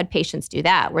grafting. I've had patients do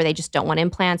that where they just don't want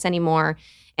implants anymore.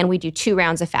 And we do 2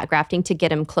 rounds of fat grafting to get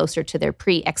them closer to their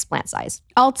pre-explant size.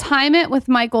 I'll time it with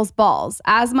Michael's balls.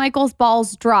 As Michael's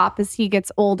balls drop as he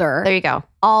gets older, there you go.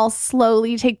 I'll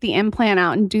slowly take the implant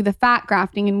out and do the fat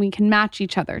grafting, and we can match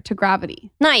each other to gravity.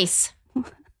 Nice.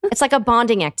 It's like a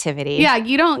bonding activity. Yeah,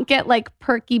 you don't get like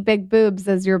perky big boobs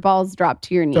as your balls drop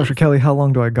to your knees. Dr. Kelly, how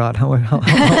long do I got? How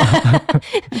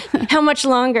How much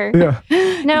longer? Yeah.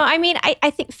 No, I mean,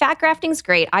 I think fat grafting is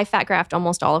great. I fat graft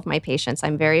almost all of my patients.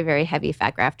 I'm very, very heavy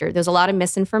fat grafter. There's a lot of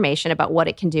misinformation about what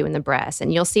it can do in the breast.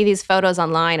 And you'll see these photos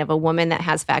online of a woman that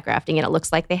has fat grafting and it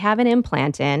looks like they have an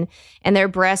implant in and their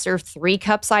breasts are 3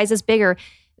 cup sizes bigger.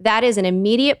 That is an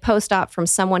immediate post-op from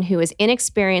someone who is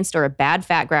inexperienced or a bad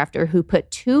fat grafter who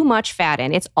put too much fat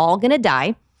in. It's all going to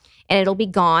die and it'll be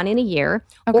gone in a year,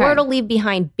 or it'll leave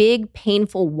behind big,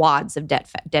 painful wads of dead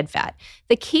fat.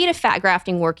 The key to fat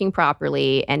grafting working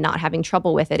properly and not having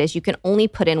trouble with it is you can only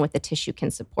put in what the tissue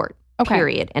can support,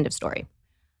 period, end of story.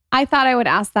 I thought I would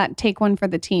take one for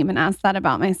the team and ask that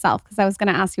about myself because I was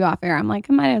going to ask you off air. I'm like,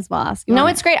 I might as well ask you. No,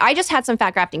 it's great. I just had some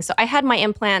fat grafting. So I had my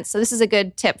implants. So this is a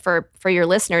good tip for your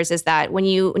listeners is that when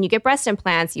you get breast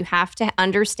implants, you have to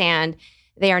understand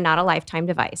they are not a lifetime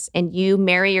device and you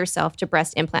marry yourself to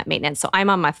breast implant maintenance. So I'm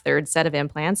on my 3rd set of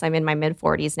implants. I'm in my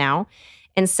mid-40s now.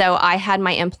 And so I had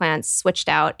my implants switched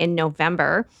out in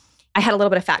November. I had a little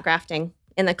bit of fat grafting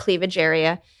in the cleavage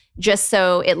area, just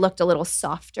so it looked a little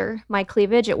softer, my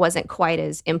cleavage. It wasn't quite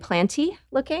as implanty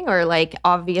looking, or like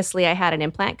obviously I had an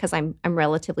implant because I'm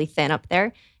relatively thin up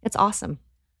there. It's awesome.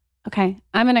 Okay.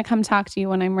 I'm going to come talk to you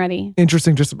when I'm ready.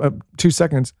 Interesting. Just 2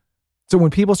 seconds. So when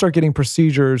people start getting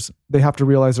procedures, they have to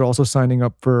realize they're also signing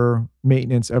up for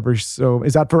maintenance so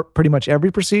is that for pretty much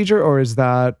every procedure or is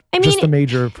that just the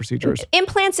major procedures?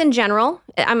 Implants in general,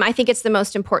 I think it's the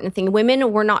most important thing.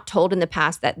 Women were not told in the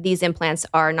past that these implants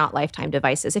are not lifetime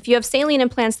devices. If you have saline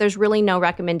implants, there's really no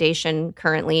recommendation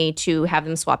currently to have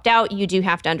them swapped out. You do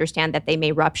have to understand that they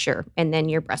may rupture and then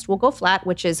your breast will go flat,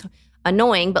 which is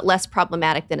annoying, but less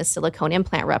problematic than a silicone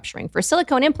implant rupturing. For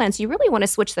silicone implants, you really want to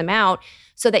switch them out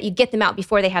so that you get them out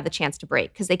before they have the chance to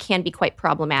break, because they can be quite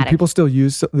problematic. Do people still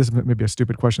use, this may be a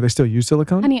stupid question, they still use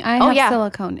silicone? Honey, I have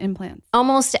silicone implants.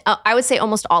 Almost, I would say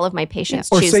almost all of my patients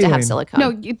Or choose saline. to have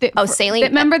silicone. No, saline.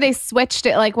 Remember they switched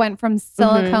it, like went from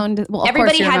silicone to, well, of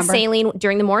Everybody course you had remember. saline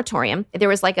during the moratorium. There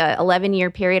was like a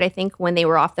 11-year period, I think, when they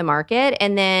were off the market.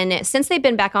 And then since they've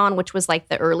been back on, which was like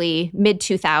the early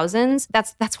mid-2000s,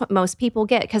 that's what most people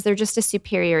get, because they're just a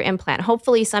superior implant.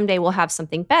 Hopefully someday we'll have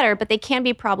something better, but they can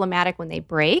be problematic when they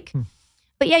break.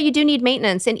 But yeah, you do need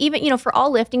maintenance. And even, for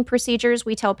all lifting procedures,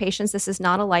 we tell patients this is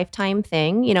not a lifetime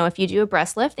thing. If you do a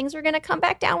breast lift, things are going to come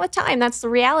back down with time. That's the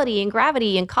reality, and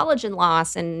gravity and collagen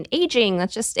loss and aging.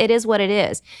 It is what it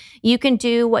is. You can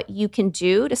do what you can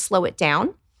do to slow it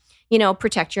down.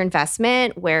 Protect your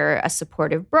investment, wear a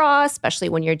supportive bra, especially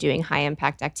when you're doing high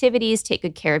impact activities, take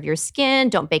good care of your skin,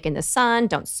 don't bake in the sun,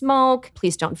 don't smoke,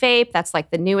 please don't vape. That's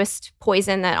like the newest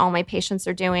poison that all my patients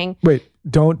are doing. Wait,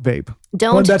 don't vape.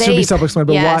 Don't that vape. should be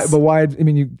self-explanatory, Yes. but why,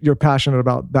 you're passionate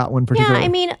about that one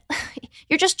particularly. Yeah,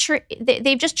 you're just,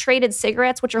 they've just traded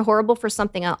cigarettes, which are horrible, for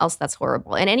something else that's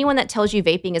horrible. And anyone that tells you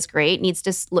vaping is great needs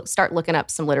to start looking up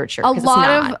some literature. A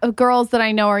lot of girls that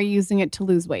I know are using it to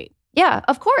lose weight. Yeah,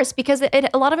 of course, because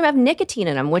a lot of them have nicotine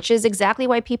in them, which is exactly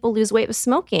why people lose weight with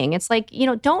smoking. It's like,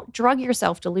 don't drug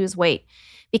yourself to lose weight,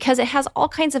 because it has all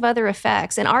kinds of other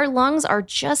effects. And our lungs are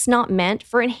just not meant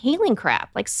for inhaling crap.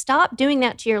 Like, stop doing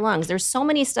that to your lungs. There's so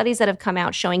many studies that have come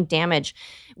out showing damage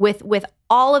with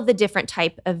all of the different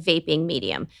type of vaping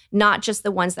medium, not just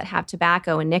the ones that have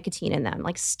tobacco and nicotine in them.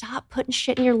 Like, stop putting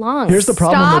shit in your lungs. Here's the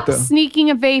problem Stop with them. sneaking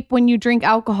a vape when you drink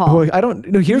alcohol. Well, I don't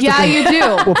know. Here's the Yeah, thing. you do.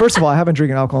 Well, first of all, I haven't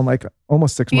drinking alcohol in like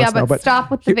almost 6 months Yeah, now. but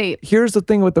stop with the vape. Here's the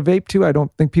thing with the vape too. I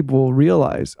don't think people will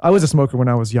realize. I was a smoker when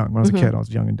I was young. When I was a kid, I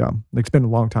was young and dumb. Like, it's been a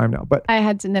long time now. But I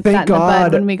had to nip thank that in the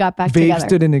God bud when we got back vapes together.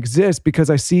 didn't exist, because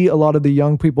I see a lot of the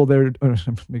young people there.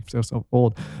 Make myself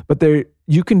old, but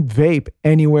you can vape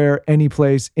anywhere, any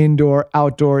place, indoor,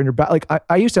 outdoor, in your back. Like,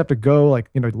 I used to have to go, like,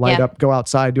 light up, go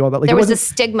outside, do all that. Like, there was a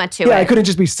stigma to it. Yeah, I couldn't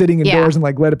just be sitting indoors and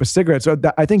like light up a cigarette. So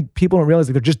I think people don't realize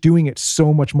that they're just doing it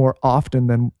so much more often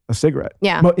than a cigarette.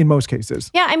 Yeah. In most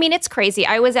cases. Yeah, it's crazy.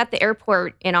 I was at the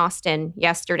airport in Austin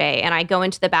yesterday, and I go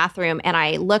into the bathroom and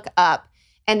I look up,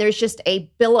 and there's just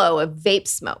a billow of vape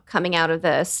smoke coming out of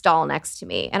the stall next to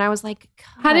me. And I was like,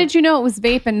 God. How did you know it was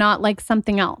vape and not like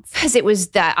something else? Because it was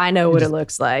that, I know what it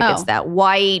looks like. Oh. It's that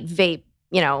white vape,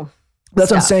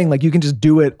 That's what I'm saying. Like, you can just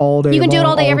do it all day. You can do it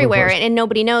all day over the everywhere, place. and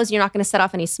nobody knows. You're not going to set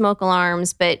off any smoke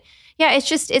alarms. But yeah, it's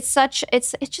just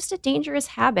a dangerous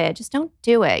habit. Just don't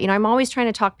do it. I'm always trying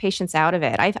to talk patients out of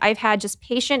it. I've had just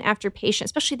patient after patient,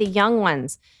 especially the young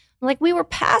ones. I'm like, we were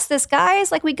past this,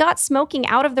 guys. Like, we got smoking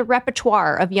out of the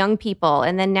repertoire of young people,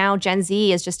 and then now Gen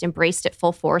Z has just embraced it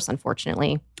full force,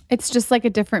 unfortunately. It's just like a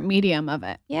different medium of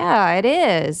it. Yeah, it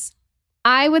is.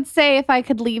 I would say, if I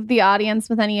could leave the audience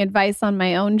with any advice on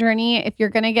my own journey, if you're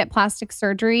going to get plastic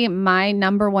surgery, my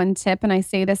number one tip, and I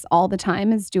say this all the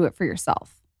time, is do it for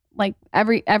yourself. Like,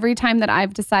 every time that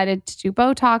I've decided to do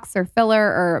Botox or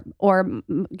filler or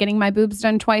getting my boobs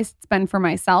done twice, it's been for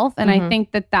myself. And I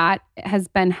think that has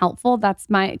been helpful. That's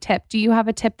my tip. Do you have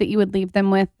a tip that you would leave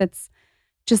them with that's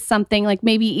just something, like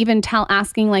maybe even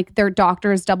asking like their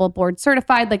doctor is double board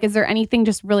certified? Like, is there anything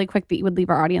just really quick that you would leave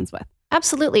our audience with?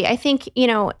 Absolutely. I think,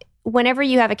 whenever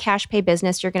you have a cash pay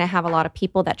business, you're going to have a lot of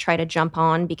people that try to jump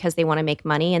on because they want to make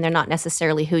money, and they're not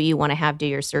necessarily who you want to have do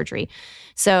your surgery.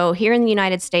 So here in the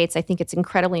United States, I think it's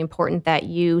incredibly important that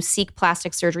you seek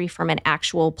plastic surgery from an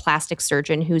actual plastic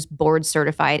surgeon who's board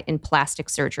certified in plastic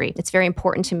surgery. It's very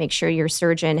important to make sure your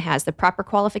surgeon has the proper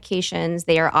qualifications,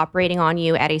 they are operating on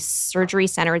you at a surgery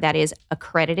center that is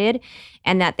accredited,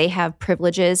 and that they have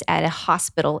privileges at a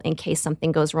hospital in case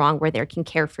something goes wrong, where they can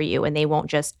care for you and they won't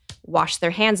just wash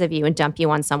their hands of you and dump you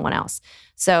on someone else.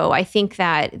 So I think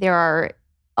that there are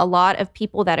a lot of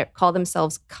people that call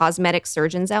themselves cosmetic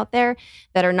surgeons out there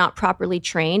that are not properly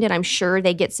trained, and I'm sure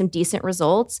they get some decent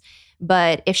results.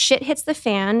 But if shit hits the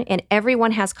fan and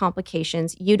everyone has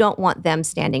complications, you don't want them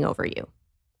standing over you.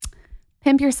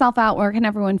 Pimp yourself out. Where can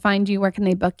everyone find you? Where can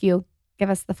they book you? Give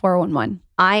us the 411.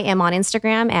 I am on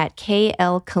Instagram at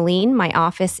KL Killeen. My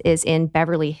office is in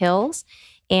Beverly Hills.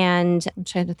 And I'm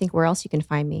trying to think where else you can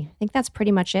find me. I think that's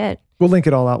pretty much it. We'll link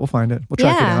it all out. We'll find it. We'll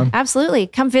track it down. Absolutely.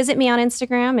 Come visit me on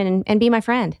Instagram and be my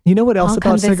friend. You know what else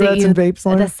about cigarettes and vapes,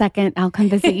 Lauren? The second I'll come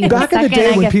visit you. Back in the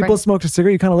day when people smoked a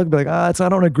cigarette, you kind of look and be like, I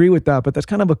don't agree with that, but that's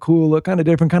kind of a cool look, kind of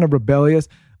different, kind of rebellious.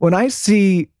 When I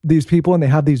see these people and they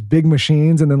have these big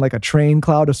machines and then like a train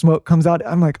cloud of smoke comes out,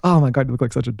 I'm like, oh my God, you look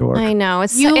like such a dork. I know.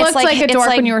 You looked like a dork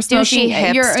when you were smoking.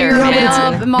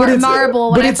 You're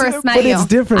marble when I first met you. But it's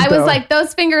different, I was like,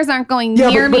 those fingers aren't going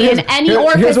near me in any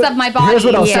orifice of my body. Here's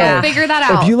what I'll say. Figure that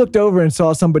out. If you looked over and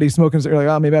saw somebody smoking, you're like,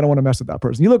 oh, maybe I don't want to mess with that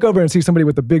person. You look over and see somebody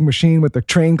with a big machine with the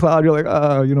train cloud, you're like,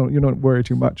 oh, you don't worry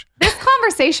too much. This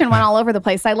conversation went all over the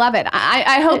place. I love it.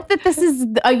 I hope that this is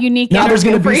a unique now there's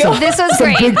interview going to be for you. This was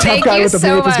some great. big tough Thank guy you with a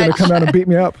so vape is going to come out and beat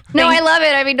me up. No, I love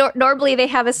it. I mean, normally they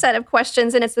have a set of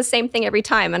questions and it's the same thing every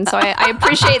time. And so I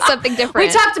appreciate something different.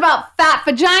 We talked about fat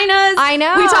vaginas. I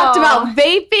know. We talked about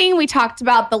vaping. We talked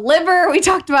about the liver. We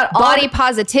talked about body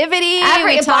positivity.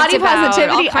 Body positivity.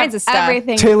 All kinds of stuff.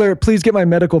 Everything. Taylor, please get my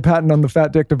medical patent on the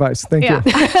fat dick device. Thank you.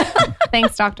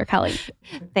 Thanks, Dr. Kelly.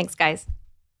 Thanks, guys.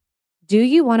 Do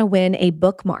you want to win a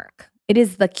bookmark? It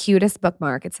is the cutest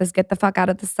bookmark. It says, "Get the fuck out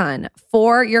of the sun"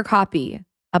 for your copy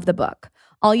of the book.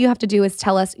 All you have to do is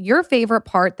tell us your favorite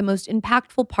part, the most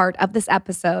impactful part of this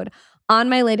episode on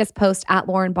my latest post at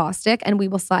Lauren Bostic, and we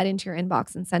will slide into your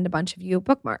inbox and send a bunch of you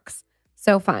bookmarks.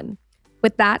 So fun.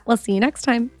 With that, we'll see you next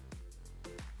time.